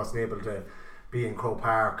him that he wasn't able to be in Croke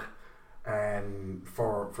Park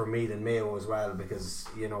for Meath and Mayo as well, because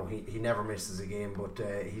you know he never misses a game, but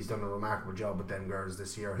he's done a remarkable job with them girls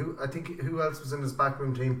this year. Who else was in his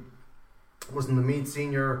backroom team? Wasn't the Meath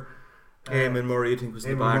senior Eamon Murray, I think, was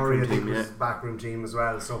the backroom team. Was backroom team as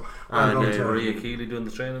well. So and Maria Keeley doing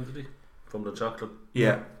the training, did he? From the chocolate.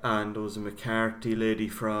 Yeah, and there was a McCarthy lady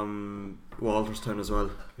from Walterstown as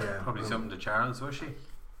well. Yeah, probably something to Charles, was she?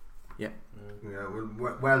 Yeah. Yeah,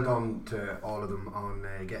 well done to all of them on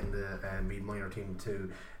getting the Meath minor team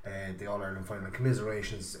to the All-Ireland final.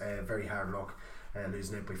 Commiserations, very hard luck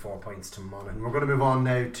losing it by 4 points to Monaghan. We're going to move on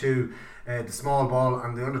now to the small ball,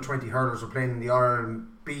 and the under-20 hurlers were playing in the All-Ireland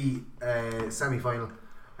B semi-final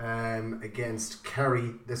against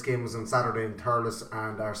Kerry. This game was on Saturday in Thurles,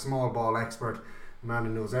 and our small ball expert, the man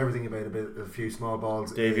who knows everything about a few small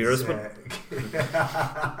balls, Davy Risman.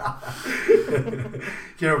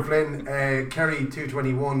 Kieran Flynn. Kerry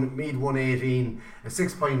 221, Meath 118, a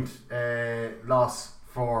 6-point loss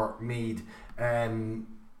for Meath.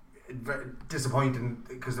 Disappointing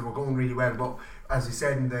because they were going really well, but as you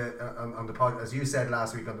said on the pod, as you said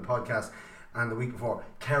last week on the podcast and the week before,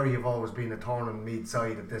 Kerry have always been a thorn in Meath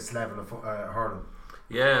side at this level of hurling.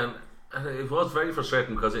 Yeah, and it was very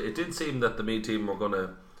frustrating because it did seem that the Meath team were going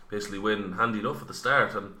to basically win handy enough at the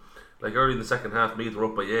start, and like early in the second half Meath were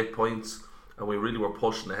up by 8 points and we really were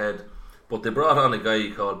pushing ahead, but they brought on a guy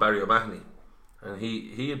called Barry O'Mahony, and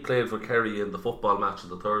he had played for Kerry in the football match on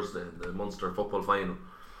the Thursday, the Munster football final,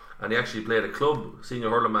 and he actually played a club senior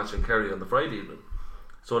hurling match in Kerry on the Friday evening.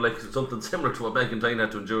 So like something similar to what Beckentine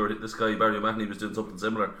had to endure, this guy Barry O'Mahony was doing something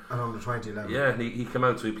similar at under 20 level. Yeah, and he came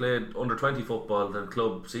out, so he played under 20 football, then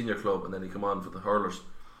club, senior club, and then he came on for the hurlers.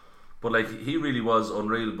 But like he really was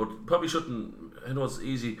unreal, but probably shouldn't. I know it's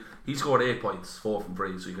easy. He scored 8 points, 4 from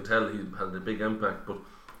free, so you can tell he had a big impact. But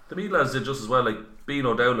the Meath lads did just as well. Like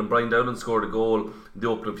Bino Dowland, Brian Dowland scored a goal in the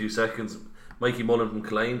opening few seconds. Mikey Mullen from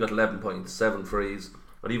Killeen got 11 points, 7 frees,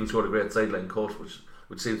 and even scored a great sideline cut, which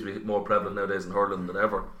seems to be more prevalent nowadays in hurling than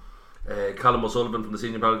ever. Callum O'Sullivan from the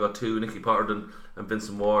senior panel got 2, Nicky Potterton and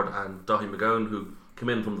Vincent Ward and Daithí McGowan, who came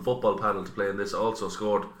in from the football panel to play in this, also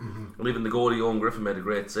scored. And even the goalie Owen Griffin made a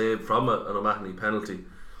great save from an O'Mahony penalty.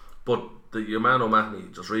 But your man O'Mahony,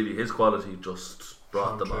 just really his quality just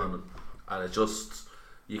brought them on, and it just,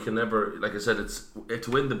 you can never, like I said, it's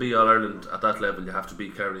to win the Be All Ireland at that level you have to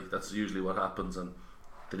beat Kerry. That's usually what happens, and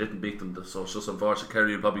they didn't beat them, so it's just unfortunate.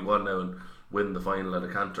 Kerry will probably go on now and win the final at a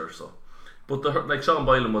canter. So, but like Sean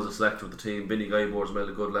Boylan was a selector of the team, Vinny Guyboard's made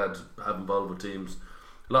a good lad, have involved with teams.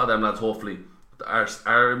 A lot of them lads hopefully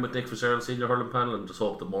are in with Nick Fitzgerald's senior hurling panel, and just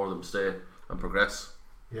hope that more of them stay and progress.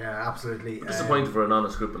 Yeah, absolutely. Disappointed for an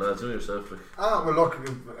honest group of lads, you know yourself. Like. Well, look,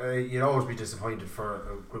 you'd always be disappointed for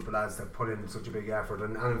a group of lads that put in such a big effort,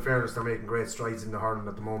 and in fairness, they're making great strides in the hurling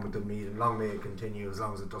at the moment in Meath, and long may it continue as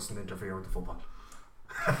long as it doesn't interfere with the football.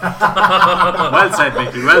 Well said,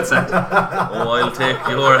 Mickey, well said. Oh, I'll take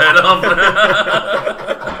your head off.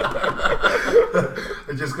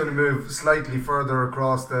 I'm just going to move slightly further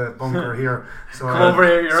across the bunker here. So come over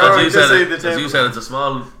here, you're so already beside the as table. You said, it's a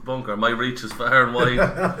small bunker. My reach is far and wide.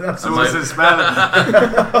 So is the smell.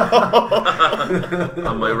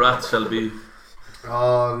 And my rat shall be.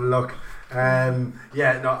 Oh, look.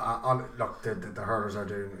 Look, the hurlers are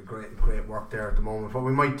doing great work there at the moment. What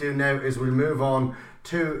we might do now is we'll move on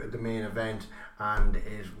to the main event, and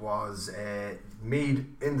it was Meath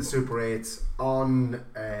in the Super 8s on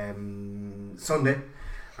Sunday,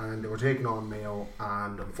 and they were taking on Mayo,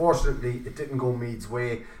 and unfortunately it didn't go Meath's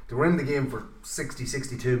way. They were in the game for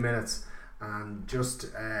 60-62 minutes, and just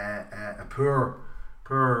a poor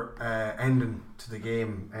ending to the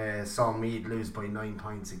game saw Meath lose by 9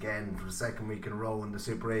 points again for the second week in a row in the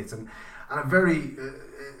Super 8s, and a very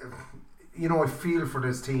I feel for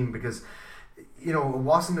this team, because it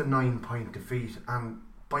wasn't a 9-point defeat, and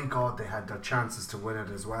by God they had their chances to win it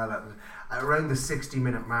as well. At around the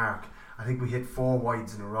 60-minute mark, I think we hit 4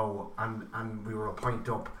 wides in a row, and we were a point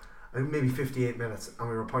up. I think maybe 58 minutes and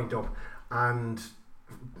we were a point up, and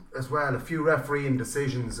as well a few refereeing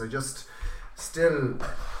decisions.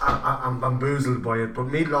 I'm bamboozled by it, but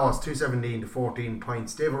Meath lost 217 to 14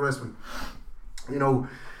 points. David Risman,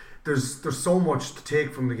 there's so much to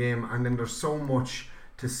take from the game, and then there's so much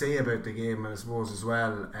to say about the game, I suppose, as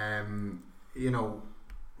well.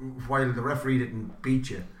 While the referee didn't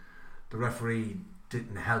beat you, the referee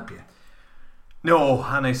didn't help you. No,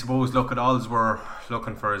 and I suppose all we're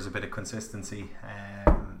looking for is a bit of consistency.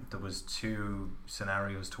 There was 2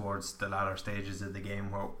 scenarios towards the latter stages of the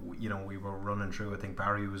game where we were running through. I think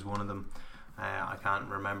Barry was one of them. I can't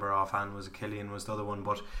remember offhand. Was it Killian was the other one?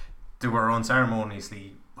 But they were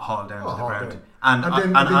unceremoniously hauled down to the ground. And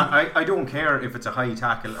I don't care if it's a high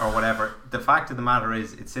tackle or whatever. The fact of the matter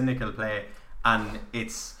is, it's cynical play, and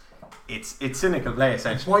it's cynical play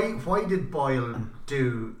essentially. Why did Boyle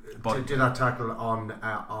do that tackle on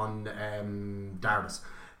Darvis?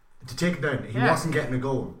 To take it down, he wasn't getting a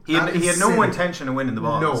goal. He had no intention of winning the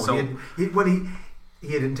ball. No, so he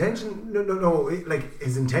had intention. No. Like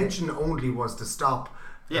his intention only was to stop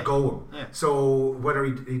the goal. Yeah. So whether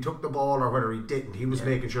he took the ball or whether he didn't, he was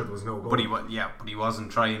making sure there was no goal. But he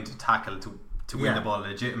wasn't trying to tackle to to win the ball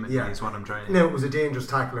legitimately is what I'm trying to. No, it was a dangerous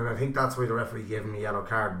tackle, and I think that's why the referee gave him a yellow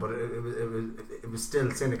card. But it was still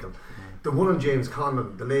cynical. The one on James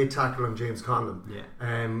Conlon, the late tackle on James Conlon,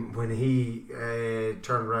 when he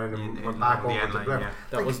turned around and went back over to the ground.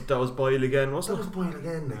 That was Boyle again, wasn't it? That was Boyle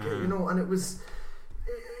again, you know, and it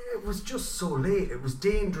was just so late. It was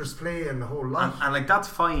dangerous play and the whole lot. And like that's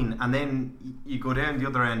fine. And then you go down the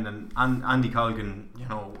other end, and Andy Colgan, you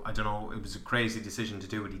know, I don't know, it was a crazy decision to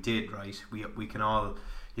do what he did. Right? We can all,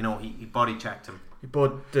 you know, he body checked him.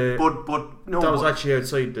 But no, that was actually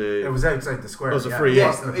outside the. It was outside the square. It was a free.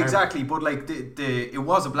 Yes, exactly. But like it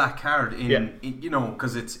was a black card in you know,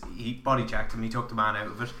 because he body checked him, he took the man out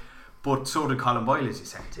of it. But so did Colin Boyle, as you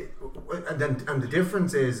said. And the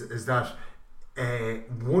difference is that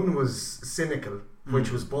one was cynical,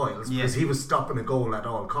 which was Boyle's, because he was stopping a goal at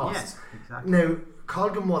all costs. Yeah, exactly. Now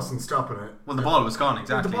Colgan wasn't stopping it. Well, the ball was gone,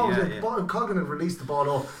 exactly. Colgan had released the ball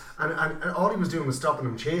off, and all he was doing was stopping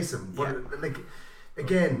him, chasing. But like,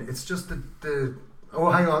 again, it's just the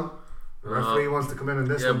hang on, the referee wants to come in on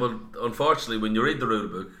this. Yeah, but unfortunately, when you read the rule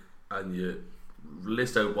book and you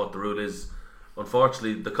list out what the rule is,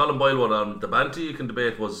 unfortunately, the Colin Boyle one on the banty you can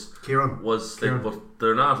debate was Kieran, but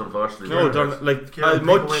they're not, unfortunately. No, they're like Kieran,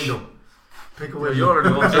 pick a window. You're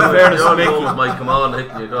the ones might come on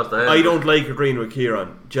hitting you across the head. I don't like agreeing with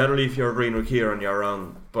Kieran. Generally, if you're agreeing with Kieran, you're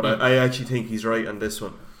wrong. But I actually think he's right on this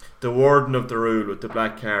one. The wording of the rule with the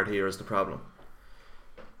black card here is the problem.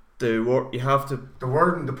 The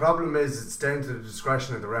wording. The problem is it's down to the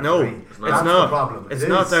discretion of the referee. No, it's not. The problem. It's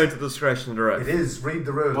not down to the discretion of the ref. It is. Read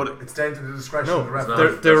the rule. But it's down to the discretion of the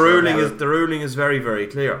referee. The ruling is very, very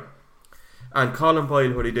clear. And Colin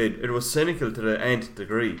Boyle, what he did, it was cynical to the nth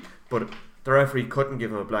degree. But the referee couldn't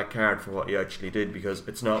give him a black card for what he actually did because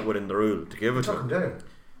it's not within the rule to give it to him. Took him down.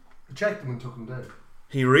 He checked him and took him down.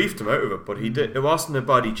 He reefed him out of it, but he did. It wasn't a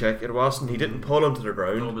body check. It wasn't. He didn't pull him to the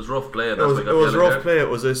ground. No, it was rough play. It was rough play. It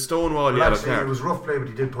was a stonewall yellow card. It was rough play, but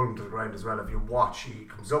he did pull him to the ground as well. If you watch, he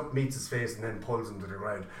comes up, meets his face, and then pulls him to the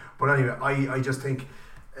ground. But anyway, I just think,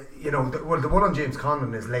 you know, the one on James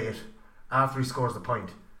Conlon is late after he scores the point.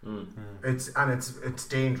 It's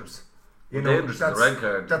dangerous. You know, dangerous. That's a red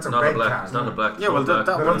card. That's a not red a black card. It's not a black. Yeah, well,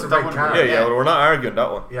 that's a red card. Yeah. Well, we're not arguing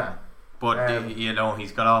that one. Yeah. But you know,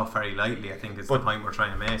 he's got off very lightly. I think is the point we're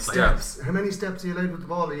trying to make. Steps. How many steps are you allowed with the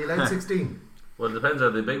ball? Are you allowed 16? Well, it depends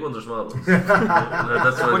on the big ones or small ones.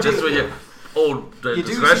 That's when you. The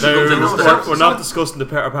discretion comes into steps. We're not discussing the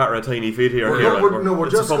patter of tiny feet here. We're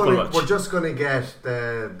just going to get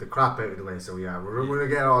the crap out of the way. So yeah, we're going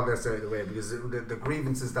to get all this out of the way because the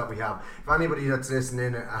grievances that we have. If anybody that's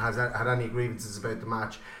listening has had any grievances about the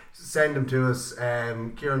match, send them to us.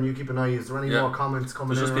 Kieran, you keep an eye. Is there any more comments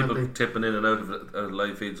coming in? There's just people tipping in and out of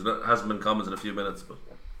live feeds. It hasn't been comments in a few minutes, but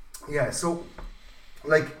yeah. So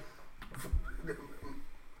like.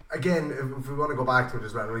 Again, if we want to go back to it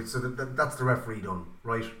as well, right? So that's the referee done,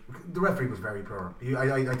 right? The referee was very poor.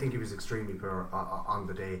 I think he was extremely poor on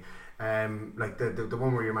the day. Like the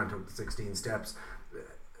one where your man took the 16 steps,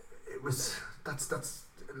 it was that's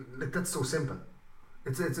so simple.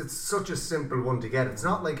 It's such a simple one to get. It's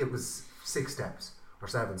not like it was 6 steps or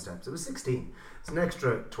 7 steps. It was 16. It's an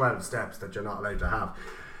extra 12 steps that you're not allowed to have.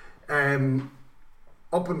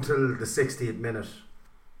 Up until the 60th minute.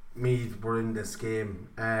 Meath were in this game.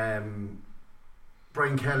 Brian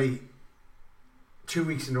Kelly, 2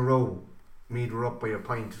 weeks in a row, Meath were up by a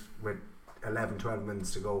point with 11-12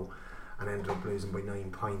 minutes to go and ended up losing by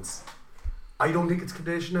 9 points. I don't think it's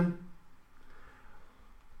conditioning.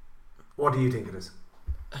 What do you think it is?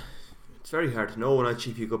 It's very hard to know, and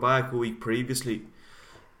actually if you go back a week previously,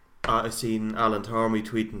 I've seen Alan Tormey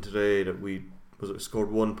tweeting today that we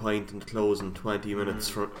scored 1 point in the closing 20 minutes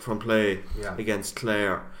from play against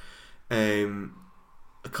Clare.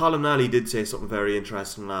 Colin Nally did say something very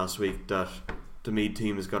interesting last week, that the Meath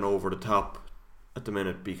team has gone over the top at the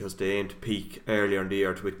minute because they aim to peak earlier in the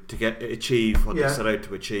year to achieve what they set out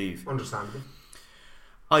to achieve. Understandable.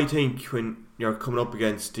 I think when you're coming up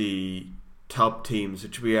against the top teams,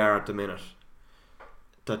 which we are at the minute,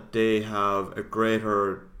 that they have a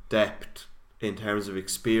greater depth in terms of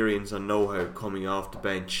experience and know-how coming off the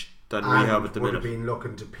bench than we have at the minute. Would have been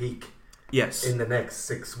looking to peak yes in the next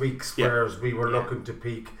 6 weeks, whereas we were looking to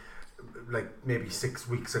peak like maybe 6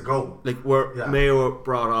 weeks ago. Like Mayo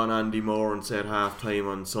brought on Andy Moran said half time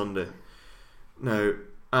on Sunday. Now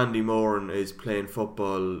Andy Moran is playing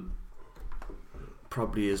football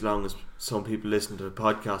probably as long as some people listening to the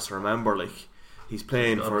podcast remember. Like he's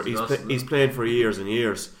playing for years and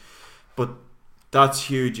years, but that's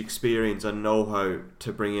huge experience and know-how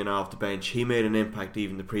to bring in off the bench. He made an impact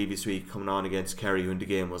even the previous week coming on against Kerry when the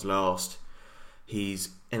game was lost. he's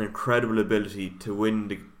an incredible ability to win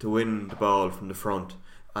the ball from the front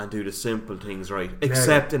and do the simple things right,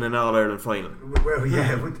 except in an All-Ireland final. Well,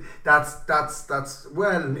 yeah, that's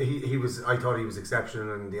well, he was. I thought he was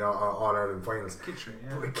exceptional in the All-Ireland finals.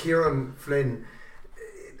 Kieran Flynn,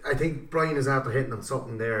 I think Brian is after hitting on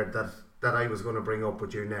something there that I was going to bring up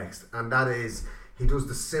with you next, and that is he does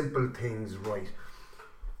the simple things right.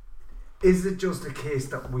 Is it just a case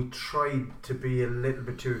that we tried to be a little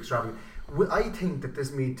bit too extravagant? I think that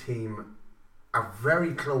this Meath team are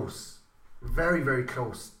very close. Very, very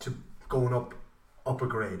close to going up a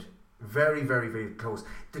grade. Very, very, very close.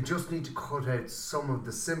 They just need to cut out some of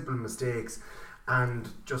the simple mistakes and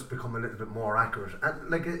just become a little bit more accurate. And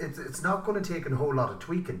like it's not going to take a whole lot of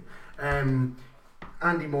tweaking.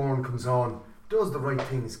 Andy Moran comes on, does the right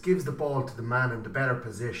things, gives the ball to the man in the better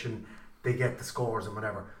position. They get the scores and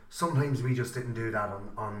whatever. Sometimes we just didn't do that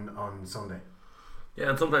on Sunday. Yeah,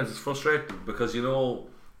 and sometimes it's frustrating because you know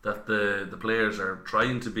that the players are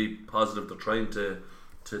trying to be positive, they're trying to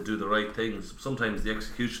do the right things. Sometimes the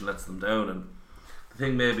execution lets them down, and the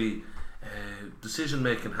thing maybe decision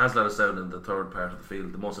making has let us down in the third part of the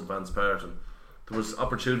field, the most advanced part, and there was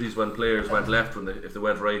opportunities when players went left, if they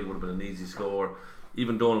went right it would have been an easy score.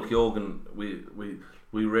 Even Donald Keoghan,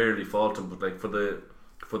 we rarely fault him, but like for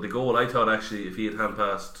the goal, I thought actually if he had hand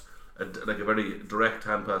passed a very direct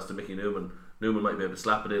hand pass to Mickey Newman might be able to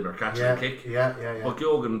slap it in or catch it and kick. Yeah. But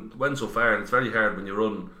Keoghan went so far, and it's very hard when you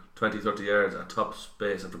run 20-30 yards at top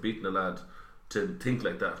space after beating a lad to think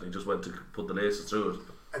like that, and he just went to put the laces through it.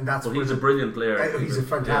 And that's but he's a brilliant player. He's a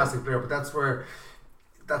fantastic player, but that's where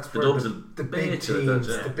the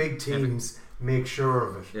big teams make sure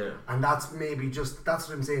of it. Yeah. And that's what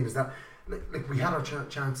I'm saying is that like we had our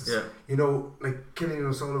chances. Yeah. You know, like Killian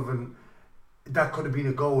O'Sullivan, that could have been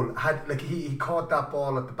a goal. He caught that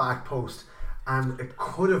ball at the back post, and it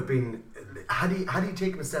could have been had he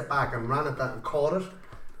taken a step back and ran at that and caught it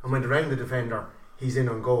and went around the defender, he's in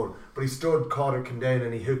on goal. But he stood, caught it, came down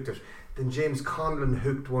and he hooked it. Then James Conlon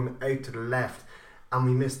hooked one out to the left, and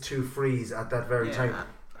we missed two frees at that very time.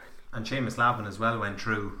 And Seamus Lavin as well went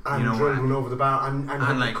through, and drilled one over the bar, and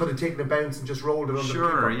like, could have taken a bounce and just rolled it under the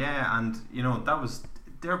keeper. And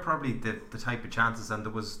they're probably the type of chances, and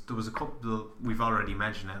there was a couple we've already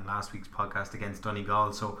mentioned in last week's podcast against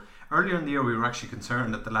Donegal. So earlier in the year we were actually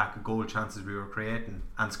concerned at the lack of goal chances we were creating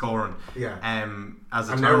and scoring. Yeah. As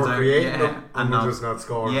it and turns now we're out, creating them and we're just not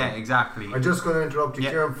scoring. Yeah, exactly. I'm just going to interrupt you,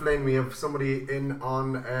 Kieran Flynn. We have somebody in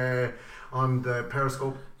on the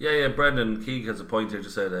Periscope. Yeah. Brendan Keeg has a point here.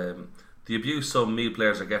 Just said the abuse some Meath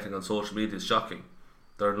players are getting on social media is shocking.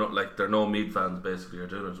 They're no Meath fans basically are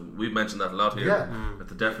doing it. We've mentioned that a lot here. Yeah. But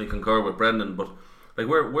they definitely concur with Brendan. But like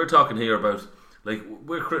we're talking here about like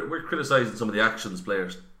we're criticising some of the actions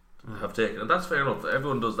players have taken, and that's fair enough.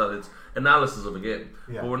 Everyone does that. It's analysis of a game.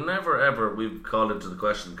 Yeah. But we're never ever we've called into the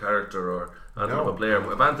question character or anything of a player.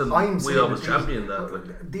 We always champion that.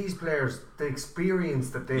 Like. These players, the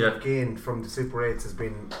experience that they have gained from the Super 8s has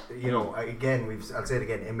been, I'll say it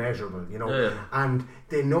again, immeasurable. And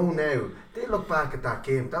they know now. They look back at that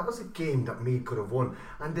game. That was a game that Meath could have won,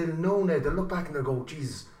 and they'll know now. They'll look back and they'll go,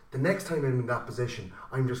 Jesus. The next time I'm in that position,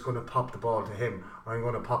 I'm just going to pop the ball to him, or I'm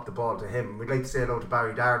going to pop the ball to him. We'd like to say hello to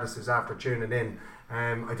Barry Dardis, who's after tuning in.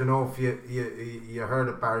 I don't know if you heard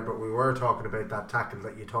it, Barry, but we were talking about that tackle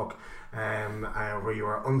that you took, where you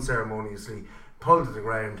were unceremoniously pulled to the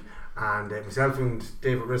ground, and myself and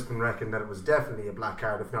David Rispin reckoned that it was definitely a black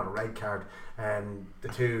card, if not a red card. The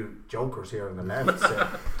two jokers here on the left say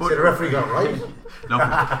the referee got right. No.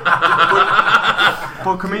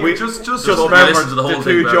 But come here, just remember the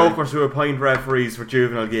two jokers who appoint referees for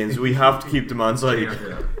juvenile games. We have to keep them on side.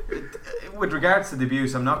 With regards to the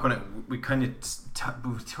abuse, I'm not going to. We kind of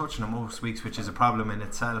we touch on it most weeks, which is a problem in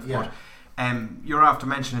itself. Yeah. But you're after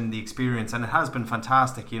mentioning the experience, and it has been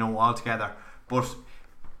fantastic, altogether. But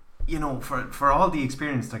for all the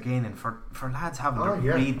experience they're gaining, for lads having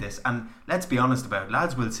to read this, and let's be honest about it,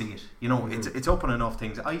 lads will see it. It's open enough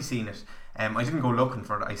things. I seen it. I didn't go looking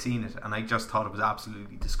for it. I seen it, and I just thought it was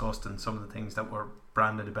absolutely disgusting. Some of the things that were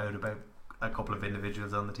branded about a couple of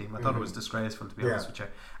individuals on the team. I thought it was disgraceful, to be honest with you.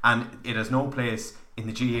 And it has no place in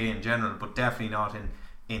the GA in general, but definitely not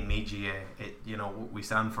in Meath GA. We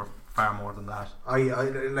stand for far more than that. I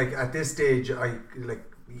like at this stage.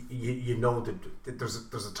 You know that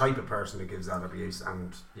there's a type of person that gives that abuse,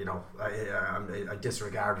 and I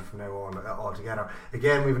disregard it from now on altogether.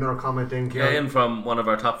 Again, we've another comment in. In from one of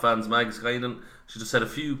our top fans, Mag Skyden. She just said a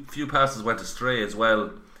few passes went astray as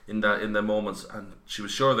well in the moments, and she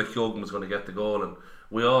was sure that Keoghan was going to get the goal, and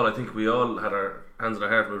I think we all had our hands on our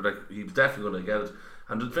heart. We were like, he was definitely going to get it.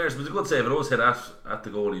 And in fairness, it was a good save. It always hit at the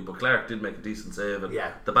goalie, but Clark did make a decent save, and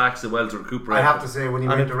the backs did well to recuperate. I have to say, when he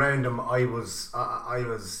went around him, I was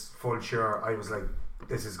full sure. I was like,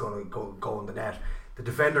 this is going to go in the net. The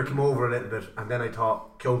defender came over a little bit, and then I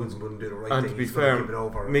thought Kyogan's wouldn't do the right and thing. To be fair,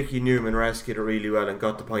 Mickey Newman rescued it really well and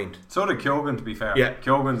got the point. So did Kyogan, to be fair. Yeah,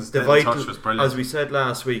 Kyogan's touch was brilliant. As we said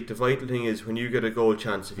last week, the vital thing is when you get a goal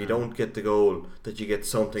chance, if you don't get the goal, that you get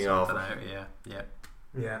something off it.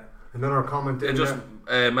 Yeah. Another comment.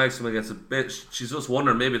 Maxima gets a bit. She's just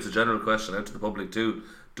wondering. Maybe it's a general question out to the public too.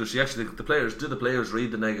 Do the players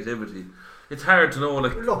read the negativity? It's hard to know.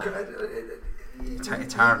 Like, look.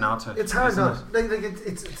 It's hard not to. It's hard not. Like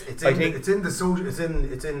it's in the social. It's in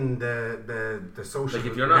the social. Like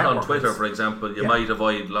if you're not on Twitter, for example, you might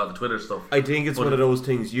avoid a lot of Twitter stuff. I think it's one of those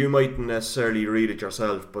things. You mightn't necessarily read it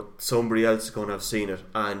yourself, but somebody else is going to have seen it,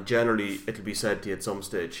 and generally it'll be said to you at some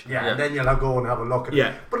stage. Yeah. And then you'll go and have a look at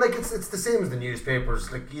it. But like it's the same as the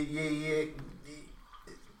newspapers. Like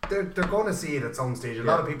they're going to see it at some stage. A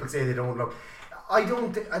lot of people say they don't look. I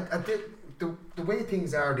don't. The way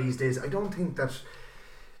things are these days, I don't think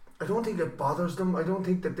it bothers them. I don't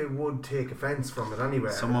think that they would take offence from it anyway.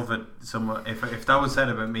 If that was said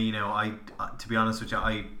about me now, to be honest with you,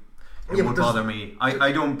 it would bother me.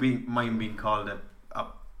 I don't mind being called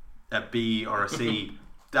a B or a C.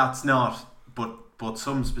 That's not. But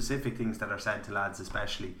some specific things that are said to lads,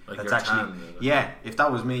 especially, like that's actually if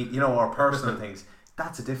that was me, or personal things.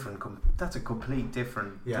 That's a complete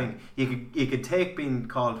different thing. You could take being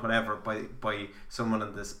called whatever by someone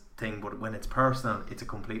in this thing, but when it's personal, it's a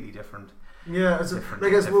completely different. Yeah, I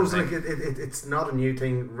suppose it's not a new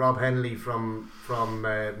thing. Rob Henley from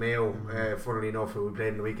Mayo, funnily enough, who we played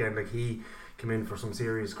in the weekend, like he came in for some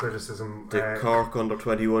serious criticism. The Cork under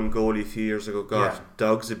 21 goalie a few years ago got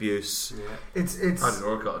dogs abuse. Yeah. It's Paddy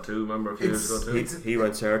O'Rourke got a two. Remember a few years ago too. He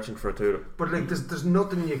went searching for a two. But like, there's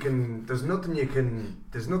nothing you can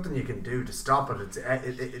do to stop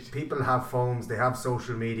it. People have phones, they have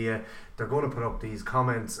social media. They're going to put up these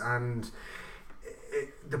comments, and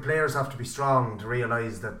the players have to be strong to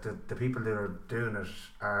realise that the people that are doing it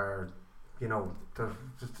are,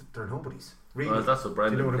 they're nobodies. Really. Well, that's what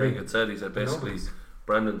Brendan King said. He said basically,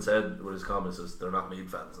 Brendan said with his comments is they're not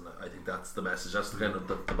Meath fans, and I think that's the message. That's kind of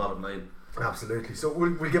the bottom line. Absolutely. So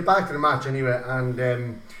we'll get back to the match anyway, and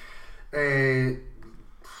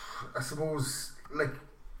I suppose, like,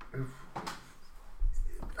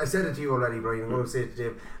 I said it to you already, Brian. I'm going to say it to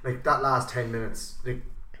Dave. Like, that last 10 minutes, like,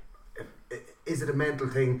 is it a mental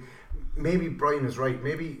thing? Maybe Brian is right.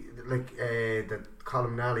 Maybe like that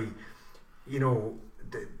Colm Nally,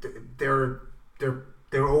 they're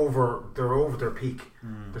over their peak.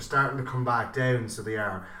 They're starting to come back down, so they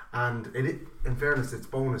are. And in fairness, it's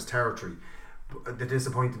bonus territory. But the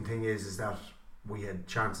disappointing thing is that we had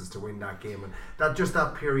chances to win that game, and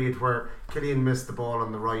that period where Killian missed the ball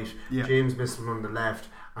on the right, James missed one on the left,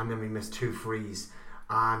 and then we missed two frees,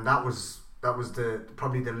 and that was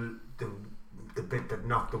probably the bit that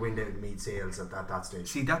knocked the wind out of Meath sails at that stage.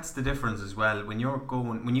 See, that's the difference as well. When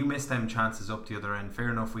you miss them chances up the other end, fair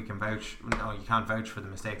enough, we can vouch. No, you can't vouch for the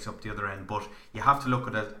mistakes up the other end, but you have to look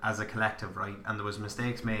at it as a collective, right? And there was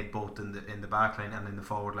mistakes made both in the back line and in the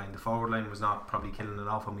forward line. The forward line was not probably killing it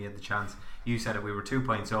off when we had the chance. You said it, we were 2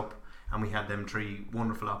 points up, and we had them 3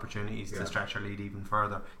 wonderful opportunities to stretch our lead even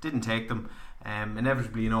further. Didn't take them.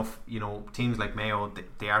 Inevitably enough, teams like Mayo,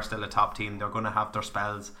 they are still a top team. They're going to have their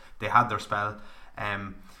spells. They had their spell,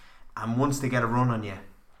 and once they get a run on you,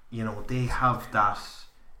 they have that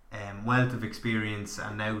wealth of experience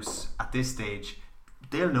and nous at this stage.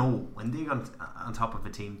 They'll know when they get on top of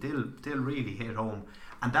a team, they'll really hit home,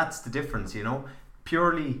 and that's the difference.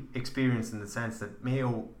 Purely experience in the sense that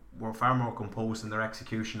Mayo were far more composed in their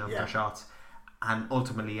execution of their shots, and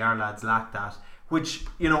ultimately our lads lacked that. Which,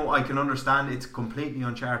 I can understand. It's completely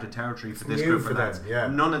uncharted territory for this group of lads.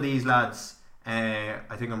 None of these lads, I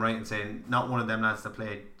think I'm right in saying, not one of them lads that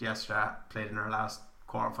played yesterday played in our last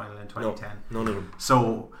quarter-final in 2010. No, none of them.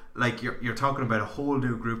 So, like, you're talking about a whole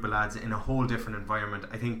new group of lads in a whole different environment.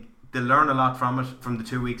 I think they'll learn a lot from it, from the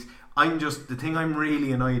 2 weeks. The thing I'm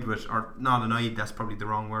really annoyed with, or not annoyed, that's probably the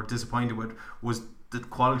wrong word, disappointed with, was the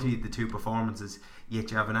quality of the two performances. Yet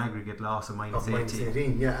you have an aggregate loss of minus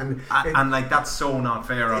 18. And like, that's so not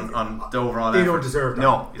fair on the overall they effort. Don't deserve that.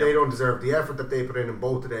 No, they don't deserve the effort that they put in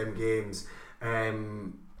both of them games.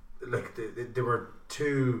 Like they were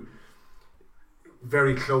two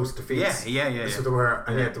very close defeats. So there were,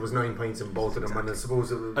 and yet there was 9 points in both of them. And I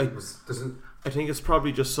suppose I think it's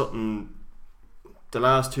probably just something. The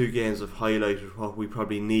last 2 games have highlighted what we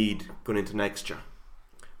probably need going into next year.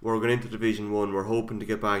 We're going into Division 1. We're hoping to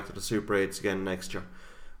get back to the Super 8s again next year.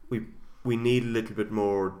 we need a little bit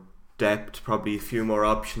more depth, probably a few more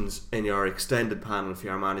options in your extended panel for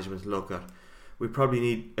your management to look at. We probably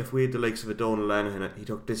need, if we had the likes of a Donal Lenihan, he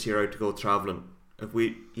took this year out to go travelling.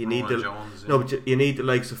 You need the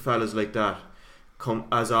likes of fellas like that come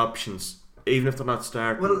as options, even if they're not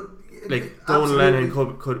starting. Well, like Donal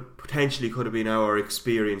Lenihan could potentially have been our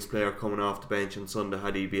experienced player coming off the bench on Sunday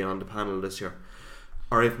had he been on the panel this year.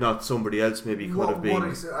 Or if not, somebody else maybe could have been.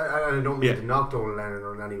 I don't mean to knock Donal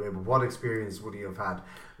Lenihan in any way, but what experience would he have had?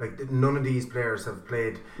 Like, none of these players have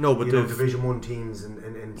played Division 1 teams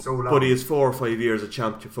in so long. But he has 4 or 5 years of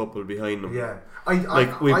championship football behind him. Yeah.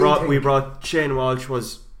 We brought Shane Walsh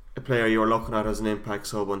was a player you were looking at as an impact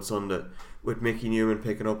sub on Sunday, with Mickey Newman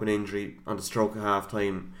picking up an injury on the stroke of half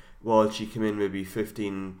time. Walsh, he came in maybe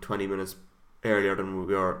 15-20 minutes earlier than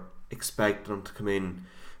we were expecting him to come in.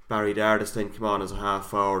 Barry Dardis then came on as a half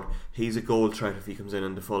forward. He's a goal threat if he comes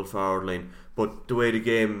in the full forward line. But the way the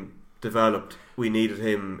game developed, we needed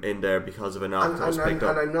him in there because of an knock that was picked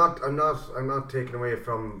up. And I'm not taking away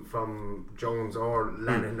from Jones or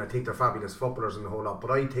Lennon. I think they're fabulous footballers in the whole lot.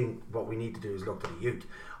 But I think what we need to do is look to the youth.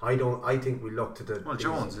 I think we look to the. Well,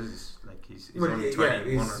 Jones is like he's only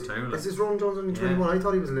 21 or 2. Like. Is this Rowan Jones only 21? I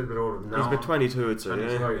thought he was a little bit older than that. He's about 22, I'd say.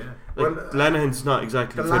 22, yeah. Like, Lenihan's not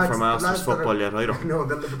exactly fit for Masters football yet either. No,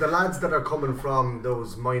 the lads that are coming from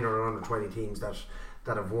those minor and under 20 teams that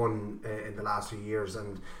have won in the last few years,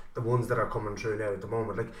 and the ones that are coming through now at the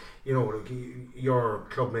moment, like, you know, like your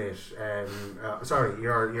clubmate,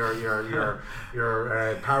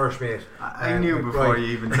 your parish mate. I knew before you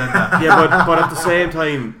even said that. Yeah, but at the same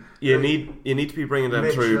time, you need to be bringing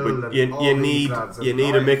them through, but you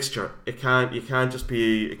need a mixture. You can't just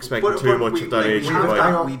be expecting too much of that age.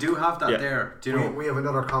 We do have that there. Do you know? We have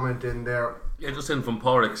another comment in there. Yeah, just in from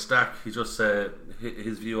Porrick Stack. He just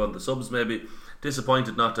his view on the subs. Maybe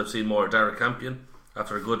disappointed not to have seen more Derek Campion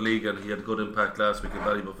after a good league, and he had a good impact last week in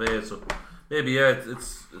Ballybuffet. So maybe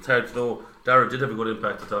it's hard to know. Derek did have a good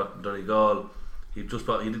impact, I thought, in Donegal. He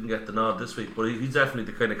didn't get the nod this week, but he's definitely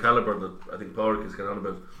the kind of calibre that I think Porrick is getting on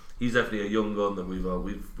about. He's definitely a young gun that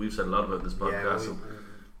we've said a lot about in this podcast.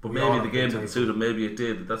 But maybe the game didn't suit him. Maybe it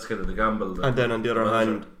did. That's kind of the gamble. And then on the other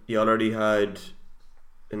hand, you already had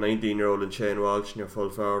a 19-year-old in Shane Walsh in your full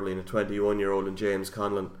forward line, a 21-year-old in James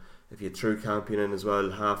Conlon. If you threw Campion in as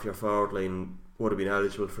well, half your forward line would have been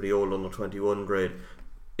eligible for the old under 21 grade.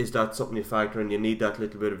 Is that something you factor in? You need that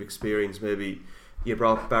little bit of experience. Maybe you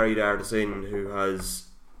brought Barry Dardis in,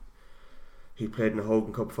 he played in the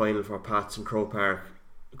Hogan Cup final for Pats in Croke Park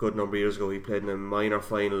a good number of years ago. He played in a minor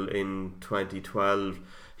final in 2012.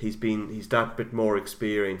 He's that bit more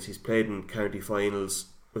experienced. He's played in county finals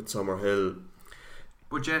with Summerhill.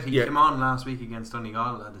 But yet he came on last week against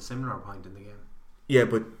Donegal at a similar point in the game. Yeah,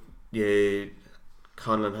 but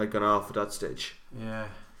Conlon had gone off at that stage. Yeah.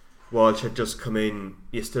 Walsh had just come in.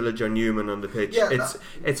 You still had your Newman on the pitch. Yeah, there's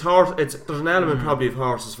an element probably of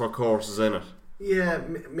horses for courses in it. Yeah,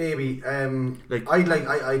 maybe.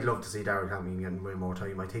 I'd love to see Derek Campion getting way more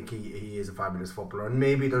time. I think he is a fabulous footballer, and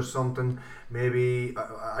maybe there's something. Maybe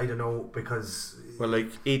I don't know, because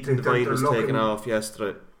Ethan Devine was taken off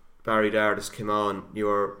yesterday. Barry Dardis came on. You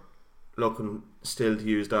were looking still to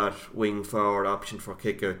use that wing forward option for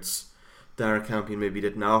kickouts. Derek Campion maybe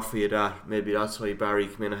didn't offer you that. Maybe that's why Barry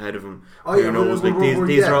came in ahead of him. Who knows?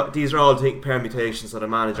 These are all permutations that a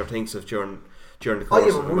manager thinks of during the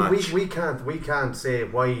course of the match. We can't say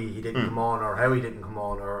why he didn't come on or how he didn't come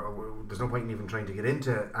on, or there's no point in even trying to get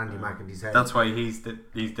into Andy McEntee's head. That's why he's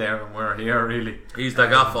there and we're here, really. He's the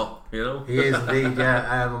gaffer, you know. He is indeed,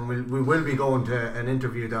 yeah. We will be going to an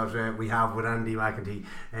interview that we have with Andy McEntee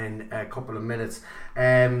in a couple of minutes.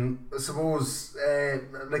 I suppose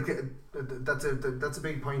that's a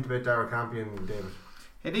big point about Derek Campion, David.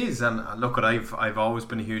 It is, and look, I've always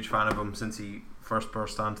been a huge fan of him since he first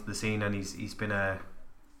burst onto the scene, and he's been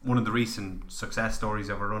one of the recent success stories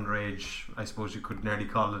of our underage. I suppose you could nearly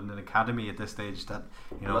call it an academy at this stage. That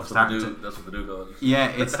that's what they do call it. Yeah,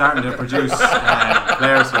 it's starting to produce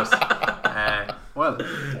players for us. Well,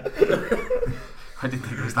 I didn't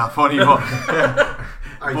think it was that funny, but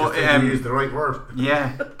I just think you used the right word.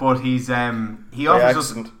 Yeah, but he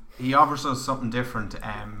offers us something different.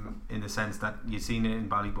 In the sense that you've seen it in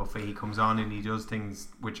Ballybuffet, he comes on and he does things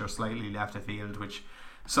which are slightly left of field, which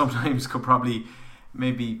sometimes could probably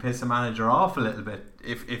maybe piss a manager off a little bit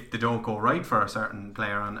if they don't go right for a certain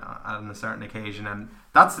player on a certain occasion. And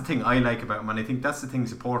that's the thing I like about him, and I think that's the thing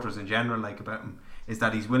supporters in general like about him, is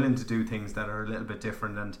that he's willing to do things that are a little bit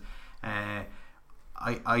different. And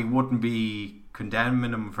I wouldn't be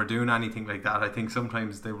condemning him for doing anything like that. I think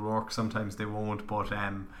sometimes they work, sometimes they won't, but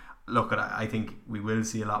look, I think we will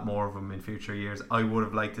see a lot more of him in future years. I would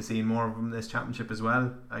have liked to see more of him this championship as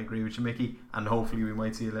well. I agree with you, Mickey, and hopefully we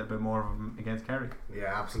might see a little bit more of him against Kerry.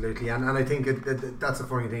 Yeah, absolutely, and I think that's a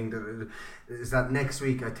funny thing is that next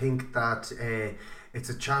week I think that it's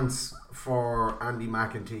a chance for Andy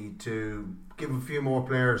McEntee to give a few more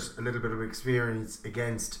players a little bit of experience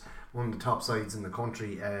against one of the top sides in the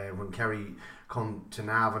country when Kerry come to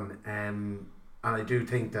Navan, and I do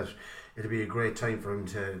think that it'll be a great time for him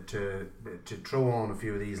to throw on a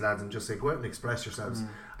few of these lads and just say, go out and express yourselves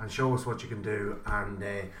and show us what you can do, and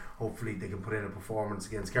hopefully they can put in a performance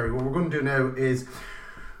against Kerry. What we're going to do now is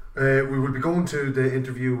we will be going to the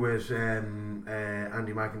interview with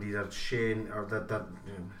Andy McEntee that Shane, or that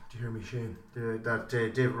do you hear me, Shane? That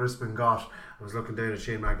David Rispin got. I was looking down at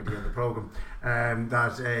Shane McEntee on the programme.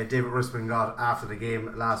 That David Rispin got after the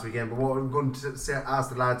game last weekend. But what I'm going to ask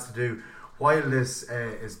the lads to do while this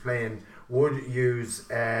is playing, would use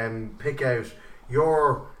pick out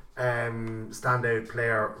your standout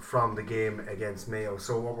player from the game against Mayo.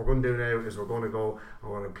 So what we're going to do now is we're going to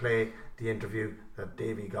play the interview that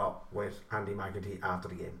Davey got with Andy McEntee after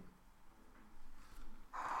the game.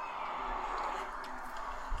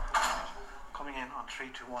 Coming in on 3-1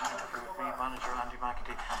 interview with me, manager Andy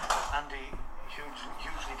McEntee. Andy,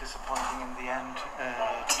 hugely disappointing in the end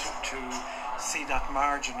to see that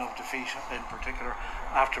margin of defeat in particular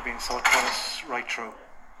after being so close right through.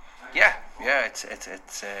 Yeah, it's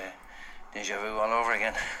deja vu all over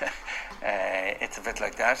again. It's a bit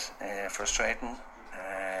like that, frustrating,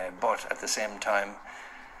 but at the same time,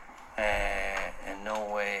 in no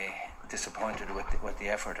way disappointed with the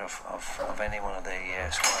effort of any one of the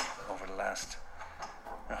squad over the last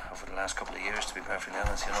couple of years, to be perfectly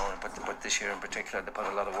honest, but this year in particular they put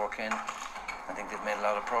a lot of work in. I think they've made a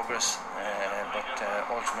lot of progress, but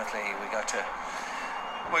ultimately we got to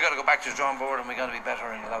go back to the drawing board, and we got to be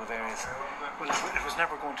better in a lot of areas. Well, it was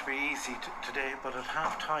never going to be easy today, but at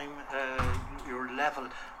half time you were level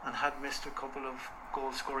and had missed a couple of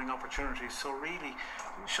goal scoring opportunities, so really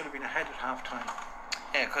you should have been ahead at half time.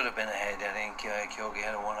 Yeah, it could have been ahead. I think Kyogi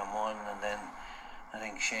had a one-on-one, and then I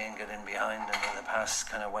think Shane got in behind, and then the pass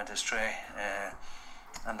kind of went astray,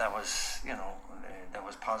 and that was that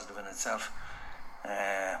was positive in itself.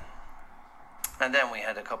 And then we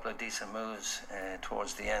had a couple of decent moves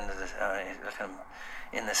towards the end of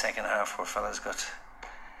in the second half, where fellas got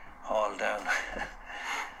hauled down.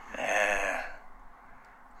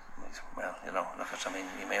 Well, you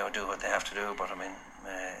may do what they have to do, but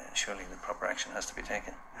surely the proper action has to be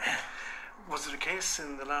taken. Was it a case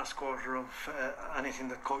in the last quarter of anything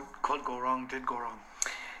that could go wrong did go wrong?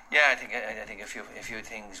 Yeah, I think a few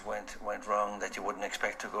things went wrong that you wouldn't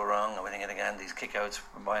expect to go wrong. I think again these kickouts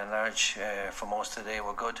by and large for most of the day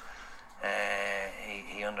were good.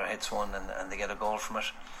 He underhits one and they get a goal from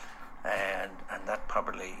it, and that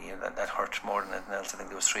probably that hurt more than anything else. I think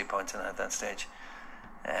there was 3 points in it at that stage.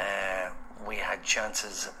 We had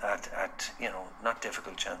chances at not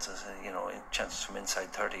difficult chances, chances from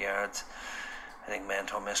inside 30 yards. I think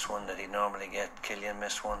Mento missed one that he'd normally get. Killian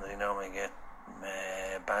missed one that he'd normally get.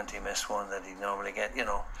 Banty missed one that he'd normally get,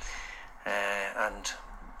 and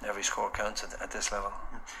every score counts at this level.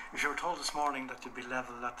 If you were told this morning that you'd be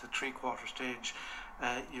level at the 3/4 stage,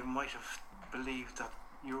 you might have believed that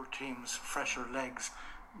your team's fresher legs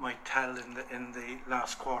might tell in the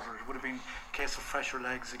last quarter. It would have been a case of fresher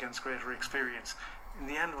legs against greater experience. In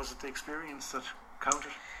the end, was it the experience that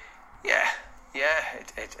counted? Yeah.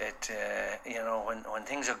 When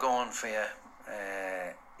things are going for you,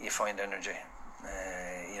 you find energy,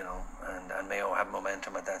 and Mayo had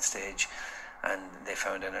momentum at that stage, and they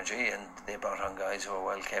found energy, and they brought on guys who are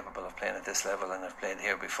well capable of playing at this level and have played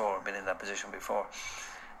here before, been in that position before,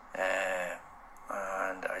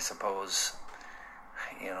 and I suppose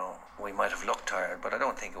we might have looked tired, but I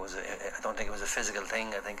don't think it was a physical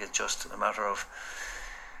thing. I think it's just a matter of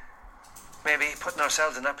maybe putting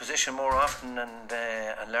ourselves in that position more often and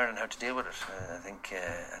learning how to deal with it. I think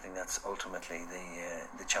that's ultimately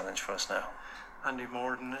the challenge for us now. Andy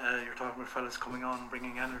Morden, you're talking about fellas coming on,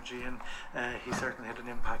 bringing energy in. He certainly had an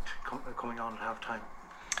impact coming on at half time.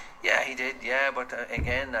 Yeah, he did. Yeah, but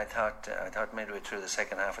again, I thought midway through the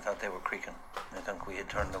second half, I thought they were creaking. I think we had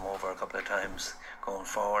turned them over a couple of times going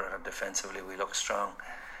forward. Defensively, we looked strong,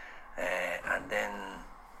 and then,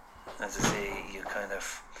 as I say,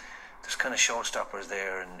 there's kind of showstoppers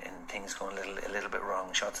there, and things going a little bit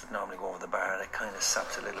wrong. Shots that normally go over the bar, that kind of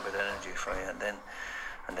saps a little bit of energy for you, and then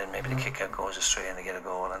maybe the kick out goes astray and they get a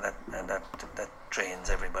goal, and that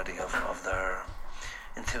drains everybody of their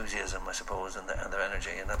enthusiasm, I suppose, and their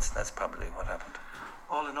energy, and that's probably what happened.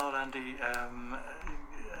 All in all, Andy,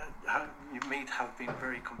 Meath have been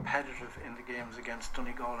very competitive in the games against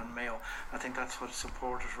Donegal and Mayo. I think that's what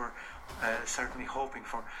supporters were certainly hoping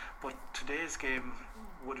for. But today's game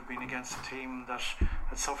would have been against a team that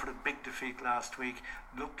had suffered a big defeat last week,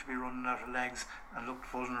 looked to be running out of legs and looked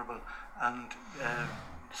vulnerable, and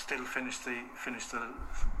still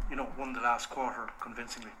won the last quarter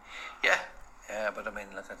convincingly. Yeah, but I mean,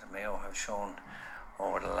 look at the Mayo have shown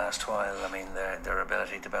over the last while. I mean, their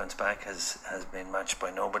ability to bounce back has been matched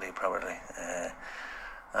by nobody probably,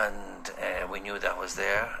 and we knew that was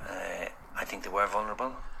there. I think they were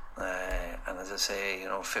vulnerable, and as I say,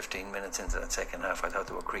 15 minutes into that second half, I thought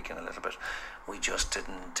they were creaking a little bit. We just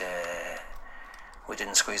didn't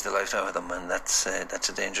squeeze the life out of them, and that's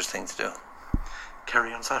a dangerous thing to do.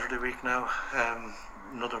 Kerry on Saturday week now,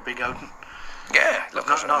 another big outing. Yeah, look,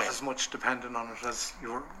 not as much dependent on it as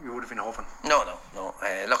you would have been hoping. No.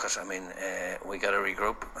 We got to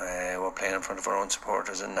regroup. We're playing in front of our own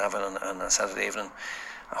supporters in Navan on a Saturday evening.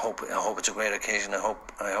 I hope it's a great occasion. I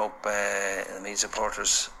hope the Meath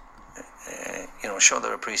supporters, show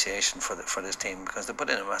their appreciation for this team, because they put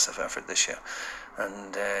in a massive effort this year,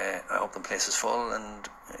 and I hope the place is full. And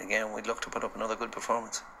again, we'd look to put up another good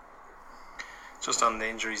performance. Just on the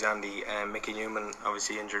injuries, Andy, Mickey Newman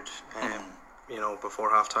obviously injured. Before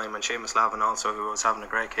half time, and Seamus Lavin also, who was having a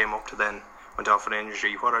great, came up to then went off with an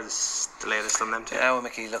injury. What are the latest on them two? Yeah, well,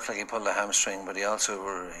 Mickey looked like he pulled a hamstring, but he had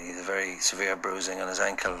a very severe bruising on his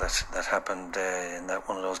ankle that happened in that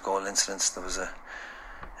one of those goal incidents. There was I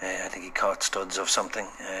think he caught studs of something.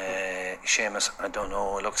 Seamus, I don't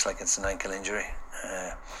know, it looks like it's an ankle injury,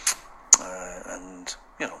 and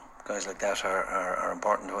guys like that are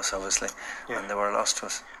important to us, obviously, and they were lost to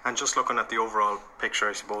us. And just looking at the overall picture,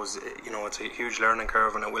 I suppose, it's a huge learning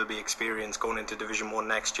curve, and it will be experience going into Division 1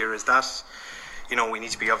 next year. Is that, we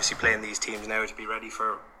need to be obviously playing these teams now to be ready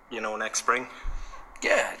for, next spring?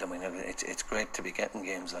 Yeah, I mean, it's great to be getting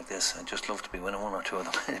games like this. I'd just love to be winning one or two of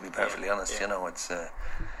them, to be perfectly honest.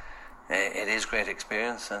 It is great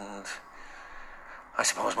experience, and I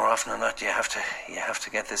suppose more often than not you have to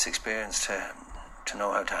get this experience to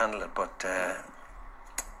know how to handle it, but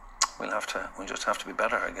we'll just have to be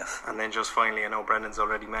better, I guess. And then just finally, I know Brendan's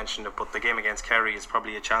already mentioned it, but the game against Kerry is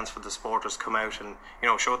probably a chance for the supporters to come out and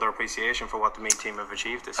show their appreciation for what the Meath team have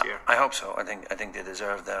achieved this year. I hope so. I think they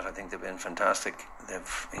deserve that. I think they've been fantastic.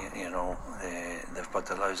 They've they've put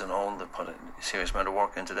their lives on hold. They've put a serious amount of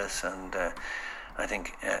work into this, and I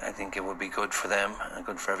think it would be good for them and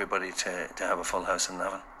good for everybody to have a full house in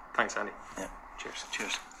Navan. Thanks, Andy. Yeah.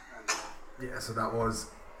 Cheers. Yeah, so that was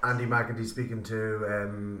Andy McEntee speaking to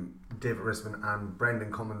David Risman and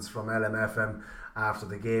Brendan Cummins from LMFM after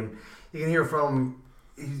the game. You can hear from,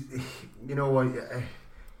 he's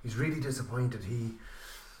really disappointed. He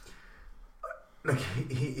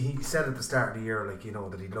said at the start of the year, that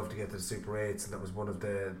he'd love to get to the Super 8s, and that was one of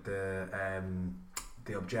the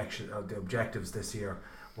objectives this year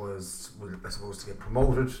was, I suppose, to get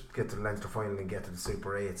promoted, get to the Leinster final, and get to the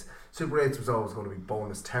Super 8s. Super 8s was always going to be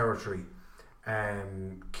bonus territory.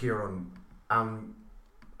 Kieran,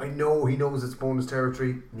 I know he knows it's bonus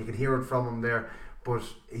territory, and you can hear it from him there, but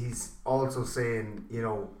he's also saying, he'd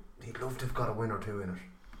love to have got a win or two in it.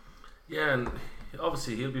 Yeah, and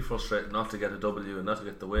obviously he'll be frustrated not to get a W and not to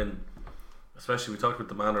get the win. Especially, we talked about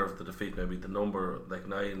the manner of the defeat, maybe the number,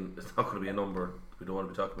 9, it's not going to be a number we don't want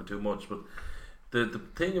to be talking about too much, but the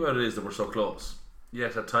thing about it is that we're so close,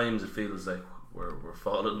 yet at times it feels like we're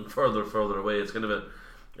falling further away. It's kind of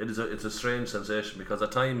it's a strange sensation, because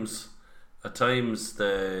at times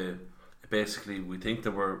basically we think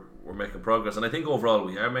that we're making progress, and I think overall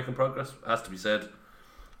we are making progress, has to be said.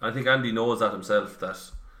 And I think Andy knows that himself,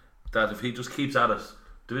 that if he just keeps at it,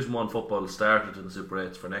 Division 1 football started in the Super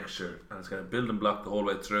 8s for next year, and it's going to build and block the whole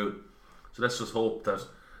way through. So let's just hope that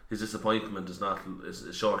his disappointment is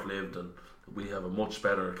short-lived, and we have a much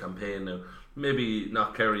better campaign now. Maybe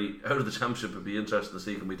knock Kerry out of the championship. Would be interesting to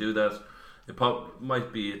see, can we do that. It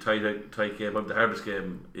might be a tight game, probably the hardest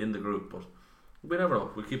game in the group, but we never know.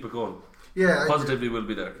 We'll keep it going. Yeah, positively we'll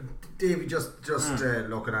be there. Davey, just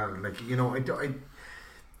looking at it,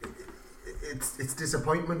 it's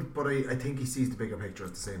disappointment, but I think he sees the bigger picture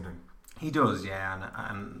at the same time. He does, yeah,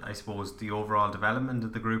 and I suppose the overall development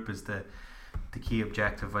of the group is the key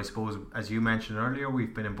objective. I suppose, as you mentioned earlier,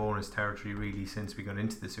 we've been in bonus territory really since we got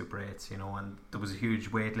into the Super 8s, and there was a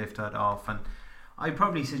huge weight lifted off, and I'd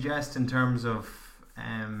probably suggest, in terms of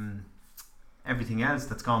everything else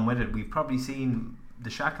that's gone with it, we've probably seen the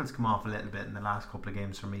shackles come off a little bit in the last couple of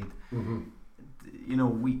games for Meath. Mm-hmm.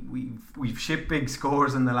 We've shipped big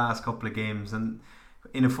scores in the last couple of games, and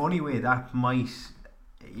in a funny way that might,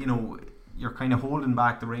 you're kind of holding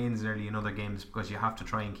back the reins early in other games because you have to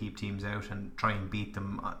try and keep teams out and try and beat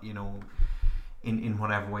them, in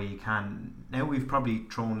whatever way you can. Now we've probably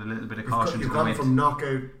thrown a little bit of caution. You've gone from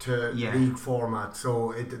knockout to league format,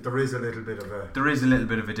 so there is a little bit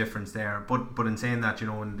of a difference there. But in saying that,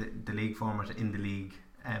 in the league format, in the league,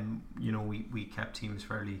 we kept teams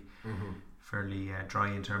fairly dry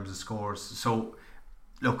in terms of scores. So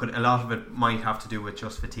look, a lot of it might have to do with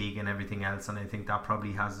just fatigue and everything else, and I think that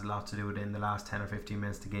probably has a lot to do with it in the last 10 or 15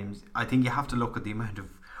 minutes to games. I think you have to look at the amount of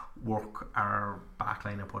work our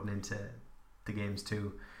backline are putting into the games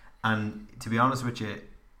too, and to be honest with you,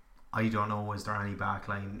 I don't know, is there any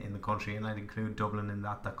backline in the country, and I'd include Dublin in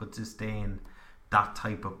that could sustain that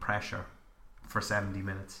type of pressure for 70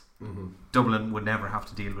 minutes. Dublin would never have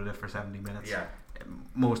to deal with it for 70 minutes.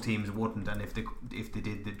 Most teams wouldn't, and if they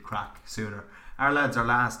did, they'd crack sooner. Our lads are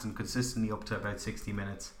last and consistently up to about 60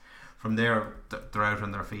 minutes. From there, they're out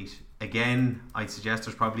on their feet. Again, I'd suggest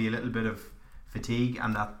there's probably a little bit of fatigue,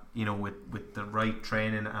 and that, with the right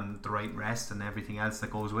training and the right rest and everything else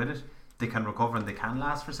that goes with it, they can recover and they can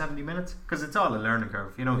last for 70 minutes, because it's all a learning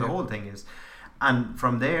curve, the whole thing is. And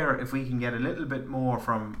from there, if we can get a little bit more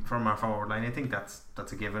from our forward line, I think that's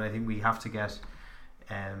a given. I think we have to get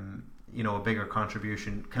a bigger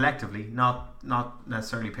contribution collectively, not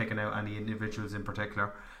necessarily picking out any individuals in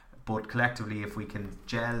particular, but collectively, if we can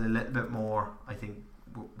gel a little bit more, I think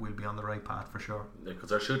we'll be on the right path for sure. Yeah,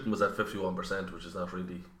 because our shooting was at 51%, which is not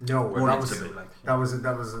really that was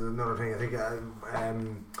another thing. I think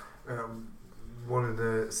one of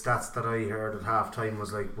the stats that I heard at half time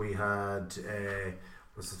was like we had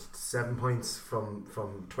was it 7 points from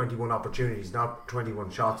 21 opportunities, not 21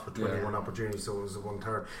 shots, but 21 opportunities, so it was a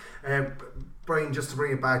 1/3. Brian, just to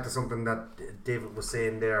bring it back to something that David was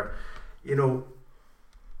saying there, do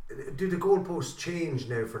the goalposts change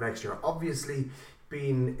now for next year? Obviously,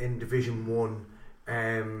 being in Division 1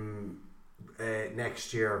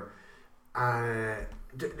 next year,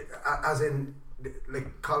 as in,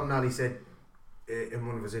 like Colin Nally said in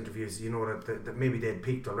one of his interviews, that maybe they'd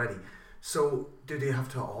peaked already. So do they have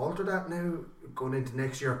to alter that now going into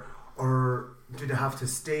next year, or do they have to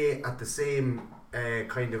stay at the same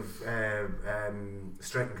kind of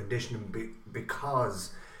strength and conditioning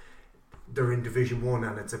because they're in Division 1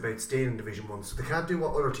 and it's about staying in Division 1? So they can't do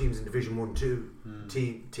what other teams in Division 1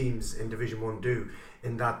 teams in Division 1 do,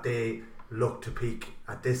 in that they look to peak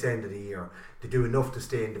at this end of the year. They do enough to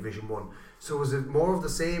stay in Division 1. So is it more of the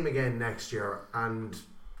same again next year and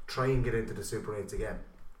try and get into the Super 8s again?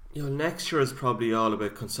 Next year is probably all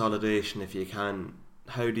about consolidation if you can.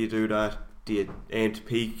 How do you do that? Do you aim to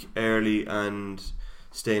peak early and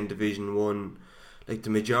stay in Division 1? Like the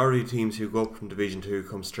majority of teams who go up from Division 2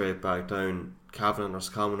 come straight back down. Cavan and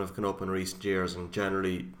Roscommon have gone up in recent years, and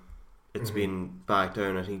generally it's been back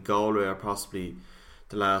down. I think Galway are possibly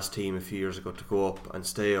the last team a few years ago to go up and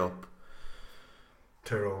stay up.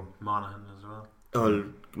 Tyrone. Monaghan as well. Well,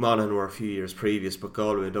 Monaghan were a few years previous, but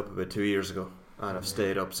Galway went up about 2 years ago and have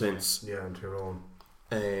stayed up since. Yeah, and Tyrone.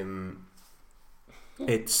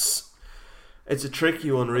 It's a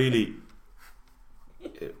tricky one, really.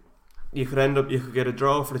 You could get a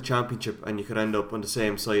draw for the championship, and you could end up on the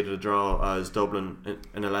same side of the draw as Dublin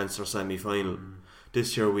in a Leinster semi-final.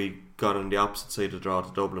 This year we got on the opposite side of the draw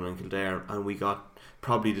to Dublin and Kildare, and we got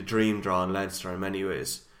probably the dream draw in Leinster in many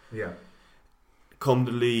ways. Yeah. Come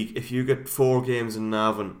the league, if you get 4 games in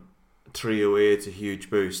Navan, 3 away, it's a huge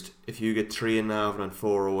boost. If you get 3 in Navan and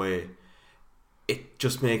 4 away, it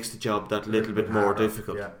just makes the job that little bit more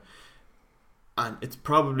difficult. Yeah. And it's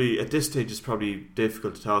probably, at this stage, it's probably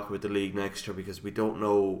difficult to talk about the league next year because we don't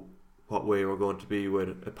know what way we're going to be with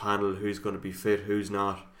a panel, who's going to be fit, who's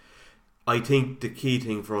not. I think the key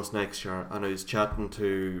thing for us next year, and I was chatting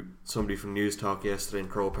to somebody from News Talk yesterday in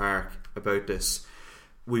Croke Park about this,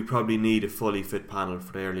 we probably need a fully fit panel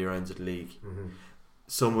for the early rounds of the league.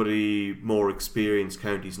 Some of the more experienced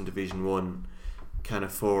counties in Division 1 can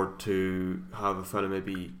afford to have a fella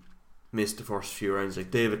maybe miss the first few rounds.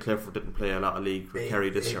 Like David Clifford didn't play a lot of league with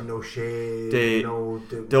Kerry this year.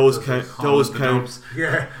 Those counties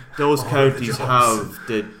have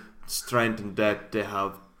the strength and depth. They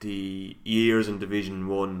have the years in Division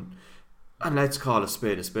 1, and let's call a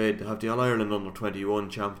spade a spade. They have the All-Ireland Under-21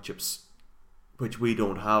 Championships, which we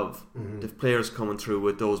don't have. The players coming through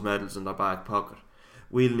with those medals in their back pocket.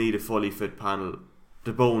 We'll need a fully fit panel,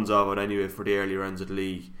 the bones of it anyway, for the early rounds of the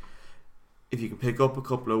league. If you can pick up a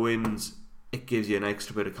couple of wins, it gives you an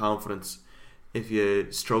extra bit of confidence. If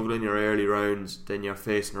you struggle in your early rounds, then you're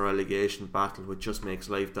facing a relegation battle, which just makes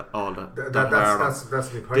life that harder. That's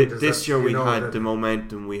the point. This year we had the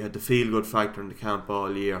momentum, we had the feel good factor in the camp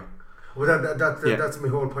all year. Well, that's my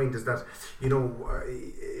whole point, is that, you know,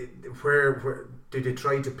 where do they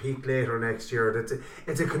try to peak later next year?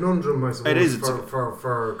 It's a conundrum, I suppose. It is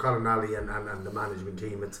for Colin Alley and the management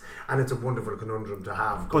team. It's a wonderful conundrum to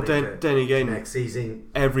have. But then again, next season,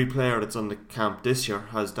 every player that's on the camp this year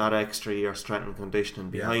has that extra year strength and conditioning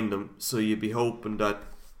behind them. So you'd be hoping that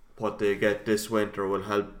what they get this winter will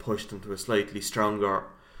help push them to a slightly stronger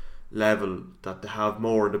level, that they have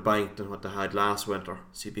more in the bank than what they had last winter.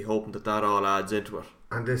 So you'd be hoping that all adds into it.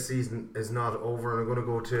 And this season is not over, and I'm going to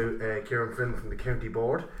go to Kieran Flynn from the county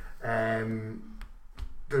board.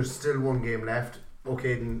 There's still one game left.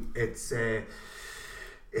 Okay, we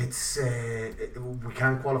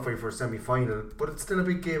can't qualify for a semi-final, but it's still a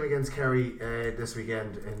big game against Kerry this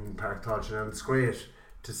weekend in Páirc Tailteann, and it's great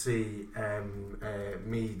to see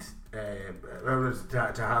Meath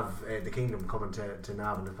to have the Kingdom coming to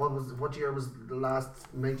Navan. What year was the last?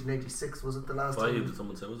 1996 was it the last 5, time? did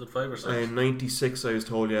someone say? Was it 5 or 6? 96 I was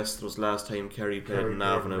told yesterday was the last time Kerry played in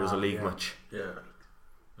Navan. It was a league match. Yeah,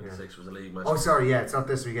 96 was a league match. Oh sorry, yeah, it's not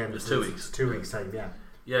this weekend. It's 2 weeks. 2 weeks time, yeah.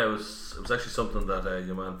 Yeah, it was actually something that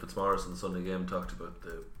your man Fitzmaurice in the Sunday Game talked about,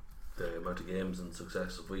 the amount of games and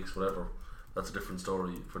successive weeks, whatever. That's a different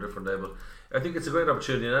story for a different day, but I think it's a great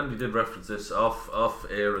opportunity, and Andy did reference this off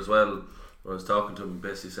air as well, when I was talking to him,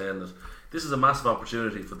 basically saying that this is a massive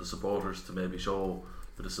opportunity for the supporters to maybe show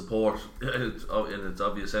for the support in its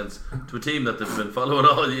obvious sense to a team that they've been following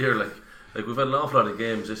all year. Like we've had an awful lot of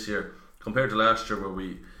games this year compared to last year, where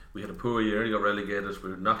we had a poor year, you got relegated, we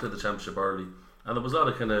were knocked out of the championship early, and there was a lot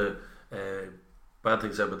of kind of bad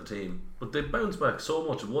things said about the team, but they bounced back so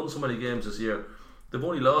much and won so many games this year. They've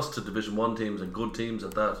only lost to Division 1 teams, and good teams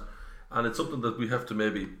at that, and it's something that we have to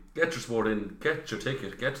maybe get your sport in, get your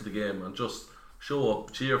ticket, get to the game, and just show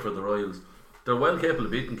up, cheer for the Royals. They're well capable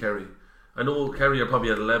of beating Kerry. I know Kerry are probably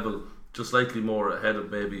at a level just slightly more ahead of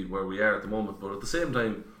maybe where we are at the moment, but at the same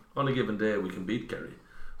time, on a given day we can beat Kerry.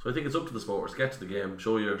 So I think it's up to the supporters, get to the game,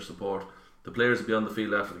 show your support. The players will be on the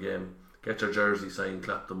field after the game, get your jersey signed,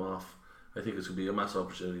 clap them off. I think it's going to be a massive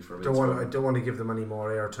opportunity for me. I don't want to give them any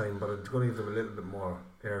more airtime, but I'm going to give them a little bit more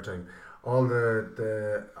airtime. All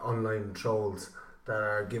the online trolls that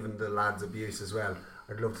are giving the lads abuse as well,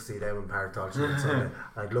 I'd love to see them in Páirc Tailteann on Sunday.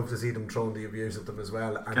 I'd love to see them throwing the abuse at them as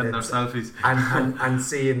well, and getting their selfies,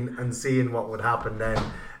 and seeing what would happen then.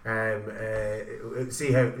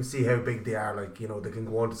 See how big they are. Like, you know, they can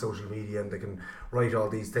go onto social media and they can write all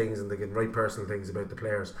these things, and they can write personal things about the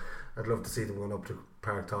players. I'd love to see them going up to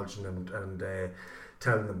Páirc Tailteann and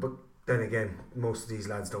telling them. But then again, most of these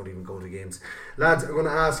lads don't even go to games. Lads, I'm going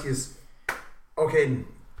to ask you. Okay,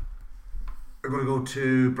 we're going to go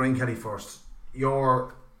to Brian Kelly first.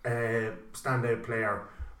 Your standout player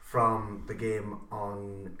from the game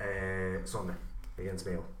on Sunday against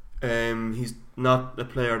Mayo. He's not a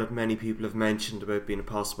player that many people have mentioned about being a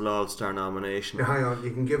possible All-Star nomination. Now, hang on,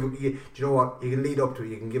 you can give. Do you know what? You can lead up to it.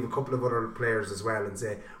 You can give a couple of other players as well and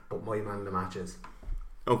say, "But my man of the match is."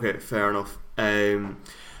 Okay, fair enough.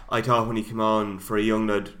 I thought when he came on for a young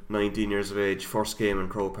lad, 19 years of age, first game in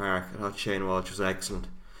Croke Park, I thought Shane Walsh was excellent.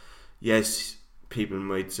 Yes, people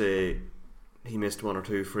might say he missed 1 or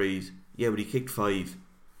 2 frees. Yeah, but he kicked 5.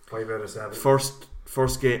 5 out of 7.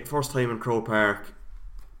 First time in Croke Park.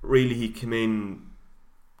 Really, he came in.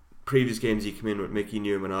 Previous games, he came in with Mickey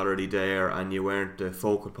Newman already there, and you weren't the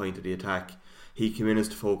focal point of the attack. He came in as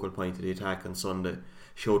the focal point of the attack on Sunday.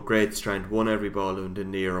 Showed great strength, won every ball and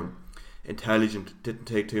didn't near him. Intelligent, didn't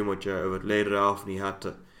take too much out of it, laid it off when he had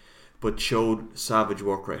to, but showed savage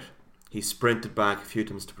work rate. He sprinted back a few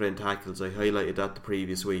times to put in tackles. I highlighted that the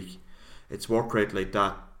previous week. It's work rate like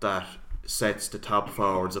that sets the top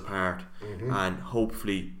forwards apart, and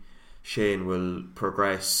hopefully Shane will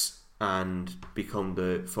progress and become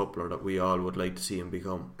the footballer that we all would like to see him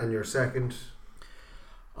become. And your second?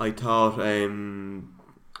 I thought Gavin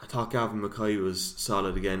McKay was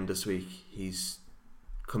solid again this week. He's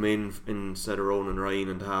come in instead of Ronan Ryan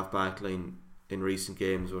in the half back line in recent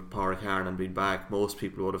games with Pádraig Harnan being back. Most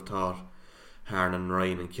people would have thought Harnan,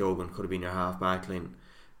 Ryan and Kyogan could have been your half back line.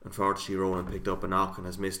 Unfortunately, Ronan picked up a knock and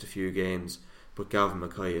has missed a few games, but Gavin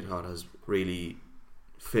McKay I thought has really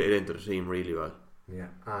fitted into the team really well. Yeah,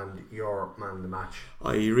 and your man of the match?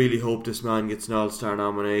 I really hope this man gets an All-Star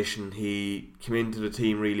nomination. He came into the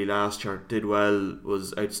team really last year, did well,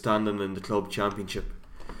 was outstanding in the club championship.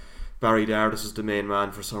 Barry Dardis was the main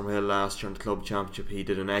man for Summerhill last year in the club championship. He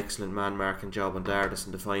did an excellent man marking job on Dardis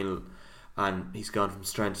in the final, and he's gone from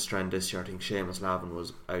strength to strength this year. I think Seamus Lavin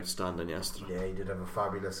was outstanding yesterday. Yeah, he did have a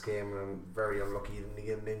fabulous game, and very unlucky he didn't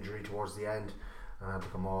get an injury towards the end and had to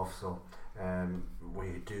come off. So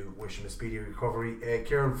We do wish him a speedy recovery.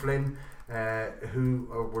 Kieran Flynn, who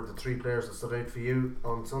were the 3 players that stood out for you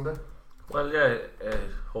on Sunday? Well, yeah,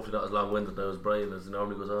 hopefully not as long-winded now as Brian as he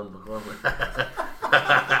normally goes on.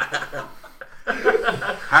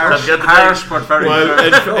 harsh but very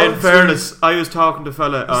in fairness, I was talking to a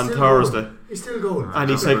fella on Thursday. He's still going. And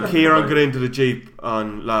he said Kieran got into the Jeep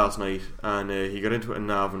on last night, and he got into it in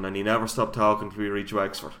Navan, and he never stopped talking till we reached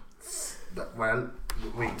Wexford. Well,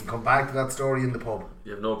 we can come back to that story in the pub.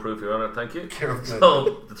 You have no proof, Your Honour, thank you.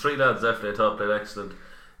 So the 3 lads definitely I thought played excellent.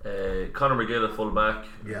 Conor McGill at full back.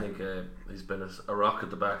 I think he's been a rock at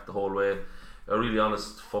the back the whole way. A really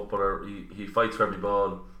honest footballer. He fights for every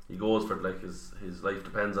ball. He goes for it like his life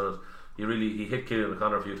depends on it. He hit Killian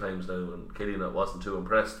O'Connor a few times now, and Killian wasn't too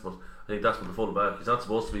impressed. But I think that's what the full back. He's not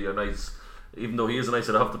supposed to be a nice, even though he is a nice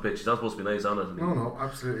off the pitch. He's not supposed to be nice on it. No,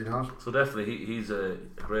 absolutely not. So definitely he's a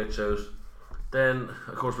great shout. Then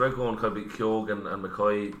of course we're going could be Keoghan and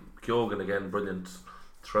McCoy. Keoghan again brilliant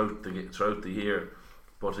throughout the year.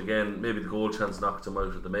 But again, maybe the goal chance knocked him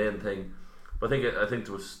out of the main thing. But I think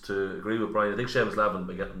to agree with Brian, I think Seamus Lavin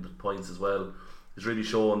by getting the points as well is really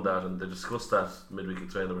showing that, and they discussed that midweek in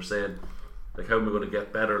training. They were saying like how am I going to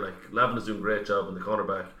get better? Like Lavin is doing a great job in the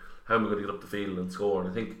cornerback. How am I going to get up the field and score? And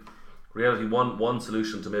I think reality one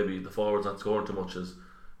solution to maybe the forwards not scoring too much is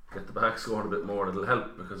get the back scoring a bit more, and it'll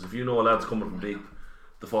help because if you know a lad's coming from deep,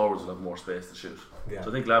 the forwards will have more space to shoot. So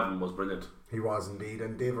I think Lavin was brilliant. He was indeed.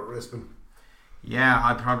 And David Rispin. Yeah,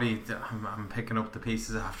 I'm picking up the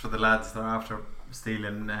pieces after the lads. They're after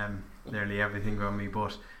stealing nearly everything from me,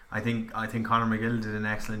 but I think Conor McGill did an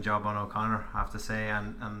excellent job on O'Connor, I have to say,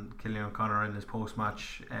 and Killian O'Connor in his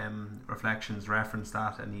post-match reflections referenced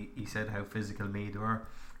that, and he said how physical Meath were,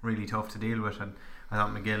 really tough to deal with, and I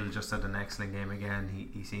thought McGill just had an excellent game again.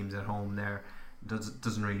 He seems at home there.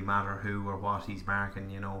 Doesn't really matter who or what he's marking,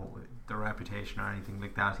 their reputation or anything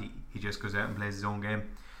like that. He just goes out and plays his own game.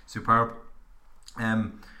 Superb.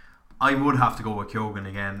 I would have to go with Keoghan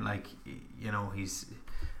again.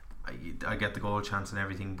 I get the goal chance and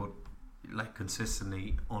everything, but like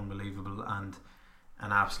consistently unbelievable and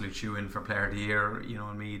an absolute shoe-in for player of the year,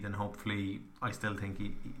 Meath, and hopefully I still think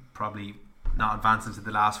he probably not advancing to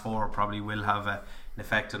the last 4 probably will have an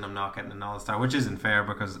effect on him not getting an All-Star, which isn't fair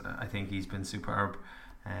because I think he's been superb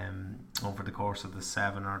over the course of the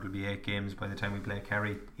 7 or it'll be 8 games by the time we play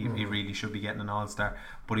Kerry. He really should be getting an All-Star,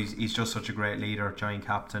 but he's just such a great leader, giant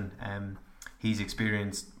captain. He's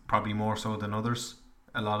experienced probably more so than others.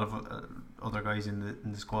 A lot of other guys in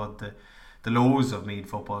the squad, the lows of Meath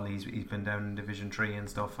football, he's been down in Division 3 and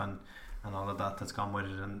stuff, and all of that's gone with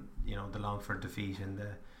it, and the Longford defeat in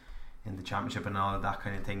the championship and all of that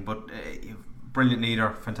kind of thing. But brilliant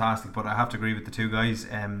leader, fantastic. But I have to agree with the 2 guys.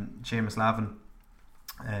 Seamus Lavin,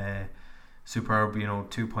 superb.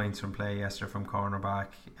 2 points from play yesterday from cornerback.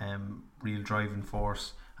 Real driving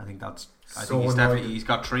force. I think he's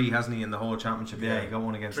got 3, hasn't he, in the whole championship? Yeah, he got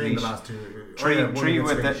one against 3 in Laois. the last 2. 3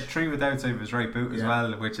 with the outside of his right boot as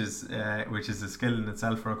well, which is a skill in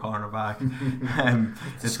itself for a cornerback.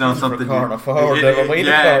 It's not something corner forward.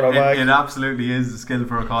 It absolutely is a skill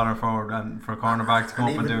for a corner forward and for a cornerback to come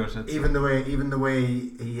up and do it. Even the way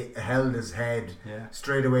he held his head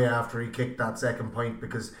straight away after he kicked that second point,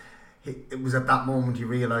 because it was at that moment he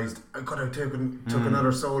realised I could have took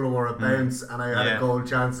another solo or a bounce and I had a goal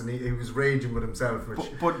chance, and he was raging with himself, which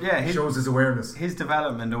shows his awareness. His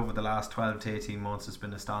development over the last 12 to 18 months has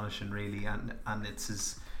been astonishing, really, and it's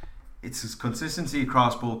his consistency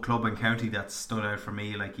across both club and county that stood out for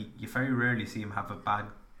me. Like you very rarely see him have a bad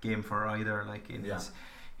game for either.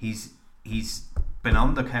 He's been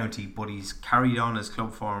on the county, but he's carried on his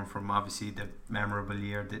club form from obviously the memorable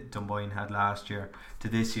year that Dunboyne had last year to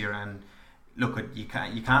this year. And look, you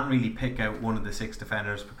can't really pick out one of the 6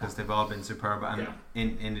 defenders because they've all been superb. And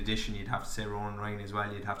in addition, you'd have to say Ronan Ryan as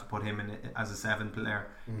well. You'd have to put him in as a 7th player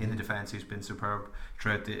in the defence, who's been superb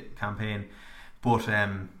throughout the campaign. But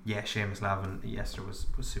Seamus Lavin yesterday was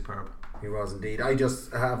superb. He was indeed. I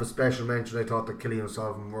just have a special mention. I thought that Killian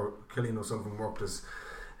O'Sullivan worked his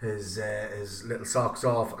little socks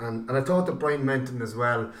off, and I thought that Brian Menton as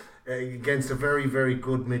well against a very, very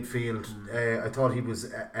good midfield. I thought he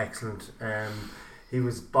was excellent. He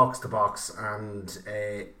was box to box, and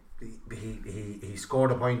he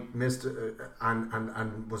scored a point, missed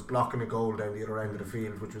and was blocking a goal down the other end of the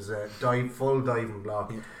field, which was a full diving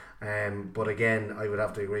block. But again, I would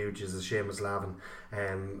have to agree with you, as Seamus Lavin,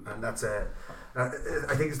 and that's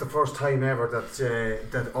I think it's the first time ever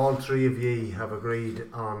that all 3 of ye have agreed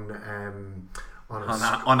on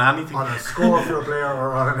anything, on a score for a player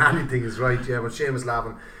or on anything is right. But Seamus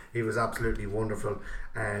Lavin, he was absolutely wonderful,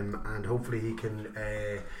 and hopefully he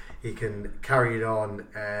he can carry it on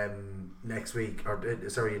next week, or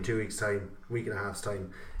sorry, in 2 weeks' time, week and a half's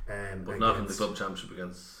time. But not in the club championship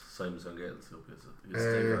against Simons and Gales.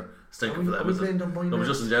 Stinker for them, is it? No, but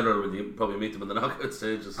just in general, when you probably meet them in the knockout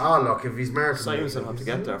stages. Oh, look, if he's marking Simons will have to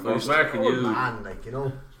get there first. He's marking you. Man, like, you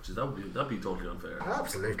know. That'd be totally unfair.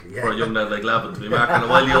 Absolutely, yeah. For a young lad like Lavin to be marking a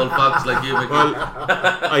wily old fox like you. Well,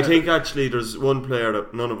 I think actually there's one player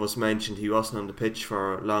that none of us mentioned. He wasn't on the pitch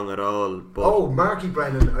for long at all. But Marky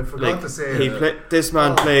Brennan, I forgot to say. This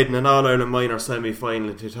man played in an All-Ireland minor semi-final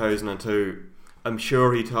in 2002. I'm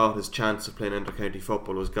sure he thought his chance of playing inter-county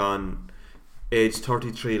football was gone. Aged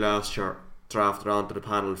 33 last year, drafted onto the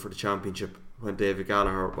panel for the championship when David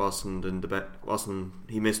Gallagher wasn't.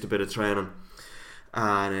 He missed a bit of training.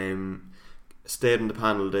 And stayed in the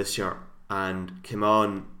panel this year and came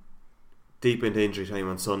on deep into injury time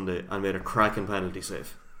on Sunday and made a cracking penalty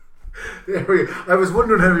save. I was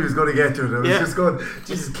wondering how he was going to get to it. I was just going,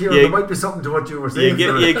 Jesus, Kieran, there might be something to what you were saying.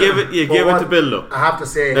 You give it to Bill though. I have to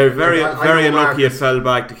say, they're very unlucky it fell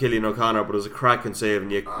back to Killian O'Connor, but it was a cracking save, and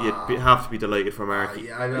you'd have to be delighted for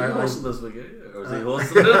Marky. I know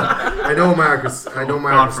Marcus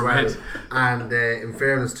well, and in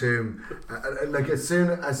fairness to him, like as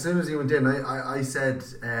soon as he went in, I said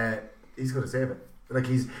he's going to save it. Like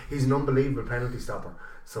he's an unbelievable penalty stopper.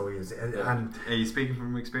 So he is, and are you speaking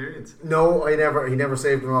from experience? No, he never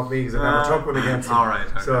saved one off me because I never took one against him. All right,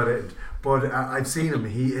 okay. So I didn't. But I've seen him.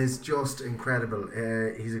 He is just incredible.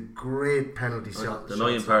 He's a great penalty shot. The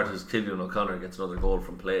annoying part is Killian O'Connor gets another goal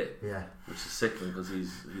from play. Yeah, which is sickening because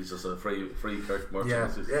he's just a free Kirk Murphy.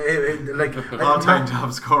 Like all-time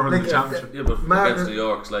top scorer in the championship. Yeah, but against the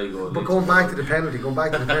York, Sligo. But going back to the penalty,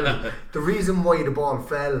 the reason why the ball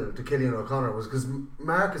fell to Killian O'Connor was because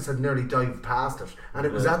Marcus had nearly dived past it, and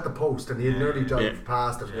it was at the post, and he had nearly dived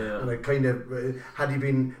past it. And it kind of, had he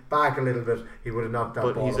been back a little bit, he would have knocked that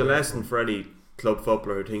ball. But he's a lesson for any club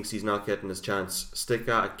footballer who thinks he's not getting his chance. Stick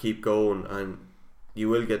at it, keep going, and you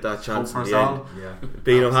will get that chance in the end. Yeah.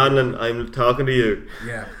 Beano Hanlon, I'm talking to you.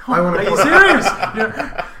 Yeah. Are you serious?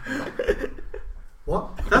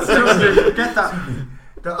 What? That's just get that.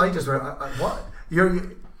 I just read. What? You're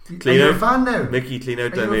a fan now? Mickey, clean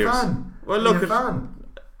out them ears. Well, look,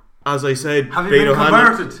 as I said, have you been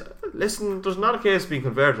converted? Listen, there's not a case of being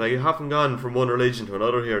converted. I haven't gone from one religion to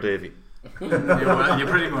another here, Davey. Well, you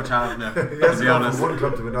pretty much have now. Yes, to be honest, from one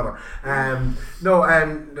club to another.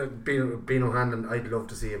 Beano Hanlon, I'd love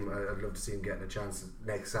to see him. I'd love to see him getting a chance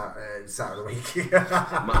next Saturday week.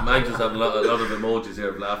 Mag just have a lot of emojis here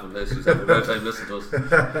of laughing. She's having a great time listening to us.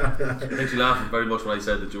 I think she laughed very much when I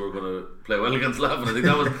said that you were going to play well against Laughing. I think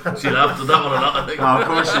she laughed at that one a lot. I think. Oh, of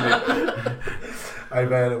course she did. I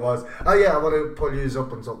bet it was. Oh yeah, I want to pull you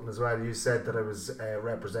up on something as well. You said that I was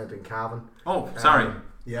representing Cavan. Oh, sorry.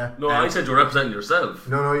 Yeah. No, I said you were representing yourself.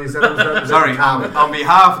 No, you said I was representing sorry, Cavan. On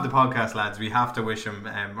behalf of the podcast lads, we have to wish him,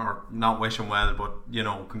 or not wish him well, but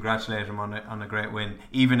congratulate him on a great win,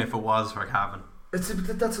 even if it was for Cavan. That's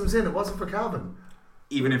what I'm saying. It wasn't for Cavan.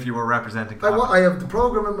 Even if you were representing Cavan. I have the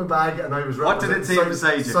programme in my bag, and I was representing. What did it say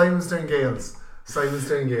beside you? Simon Gales. You didn't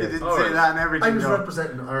say that in everything. I was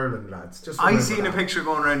representing Ireland, lads. I seen a picture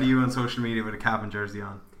going around to you on social media with a Cavan jersey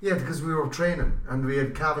on. Yeah, because we were training and we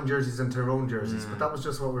had Cavan jerseys and Tyrone jerseys, but that was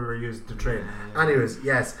just what we were using to train. Anyways,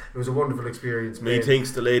 yes, it was a wonderful experience. Me thinks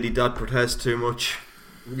the lady did protest too much.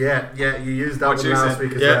 Yeah, you used that one last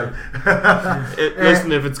week as well.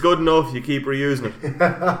 Listen, if it's good enough, you keep reusing it.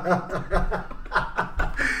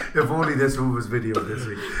 If only this one was video this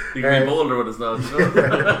week. You can be bolder with us now.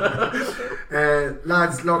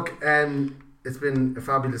 Lads, look, it's been a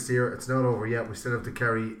fabulous year. It's not over yet. We still have the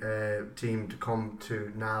Kerry team to come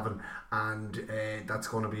to Navan, and that's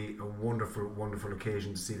going to be a wonderful, wonderful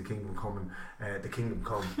occasion to see the Kingdom coming. The Kingdom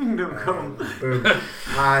come. Kingdom come. Boom.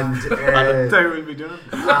 And they will be done.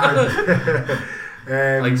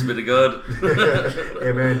 Thanks be to God.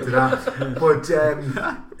 Amen to that. But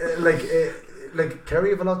like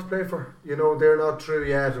Kerry have a lot to play for. They're not through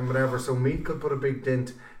yet and whatever. So Meath could put a big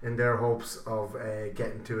dent in their hopes of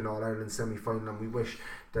getting to an All-Ireland semi-final, and we wish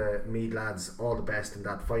the Meath lads all the best in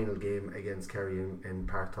that final game against Kerry in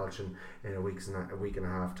Park Tolchin in a week and a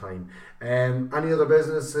half time. Any other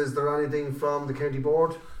business? Is there anything from the county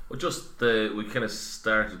board? Well, just we kind of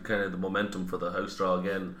started kind of the momentum for the house draw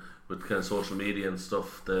again with kind of social media and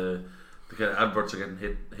stuff. The kind of adverts are getting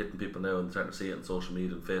hitting people now, and starting to see it on social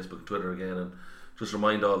media and Facebook and Twitter again, and just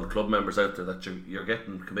remind all the club members out there that you're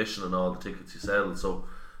getting commission on all the tickets you sell. So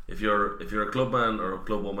if you're a club man or a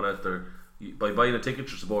club woman out there, by buying a ticket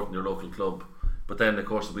you're supporting your local club. But then of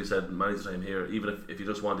course, as we said many times here, even if you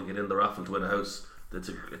just want to get in the raffle to win a house, it's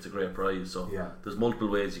a great prize. So there's multiple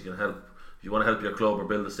ways you can help. if you want to help your club or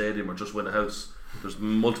build a stadium or just win a house, there's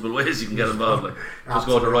multiple ways you can get involved. Like, just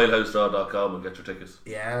go to royalhousedraw.com and get your tickets.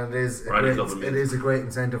 Yeah, and it is a great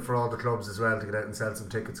incentive for all the clubs as well to get out and sell some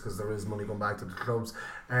tickets, because there is money going back to the clubs.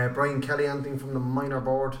 Brian Kelly, anything from the minor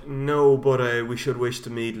board? No, but we should wish the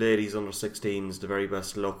Meath ladies under 16s the very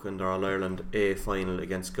best luck in their All-Ireland A final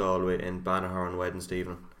against Galway in Banagher on Wednesday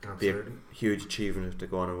evening. Absolutely. Be a huge achievement if they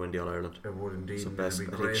go on and win the All-Ireland. It would indeed. So best, It'd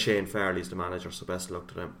be I great. think Shane Farley's the manager, so best of luck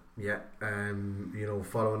to them. Yeah,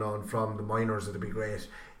 following on from the minors, it'd be great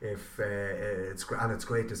if it's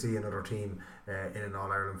great to see another team in an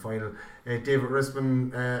All-Ireland final. David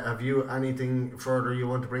Rispin, have you anything further you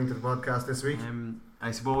want to bring to the podcast this week? I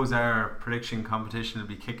suppose our prediction competition will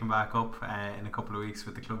be kicking back up in a couple of weeks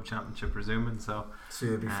with the club championship resuming. So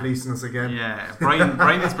you'll be fleecing us again. Yeah,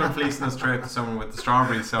 Brian has been fleecing us throughout the summer with the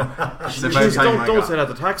strawberries. So it's about Jeez, time. Don't say that,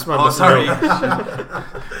 the taxman. Oh, sorry.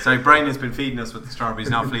 Sorry, Brian has been feeding us with the strawberries,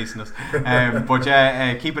 not fleecing us.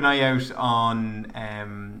 But keep an eye out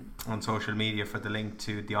on social media for the link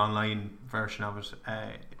to the online version of it.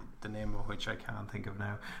 The name of which I can't think of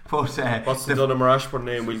now. But what's the Dunham Ashburn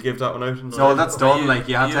name? We'll give that one out. So that's done.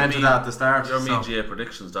 You have to enter that at the start. Your so.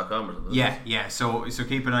 MeadGAPredictions.com or something. Yeah. So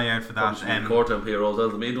keep an eye out for that. Court MP rolls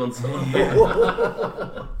out the Mead ones.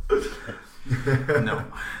 No.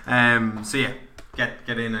 So yeah,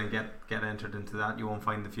 get in and get entered into that. You won't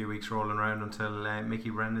find the few weeks rolling around until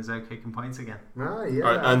Mickey Brennan is out kicking pints again.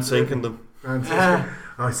 And sinking them.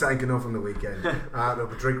 I sank enough on the weekend. No,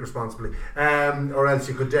 but drink responsibly. Or else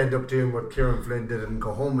you could end up doing what Kieran Flynn did and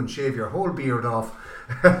go home and shave your whole beard off.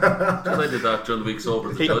 I did that during the week sober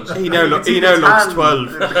as a judge. He now looks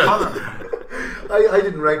 12. I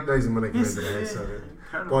didn't recognise him when I came into the house.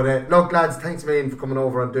 But look, lads, thanks a million for coming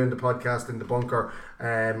over and doing the podcast in the bunker.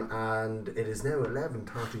 And it is now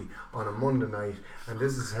 11:30 on a Monday night, and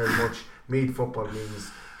this is how much Meath football means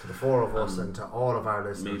to the four of us and to all of our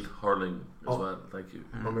listeners. Meath hurling as well, thank you.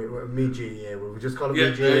 Meath GAA, will we just call it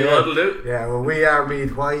Meath GAA? Yeah, well, we are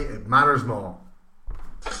Meath. Why? It matters more.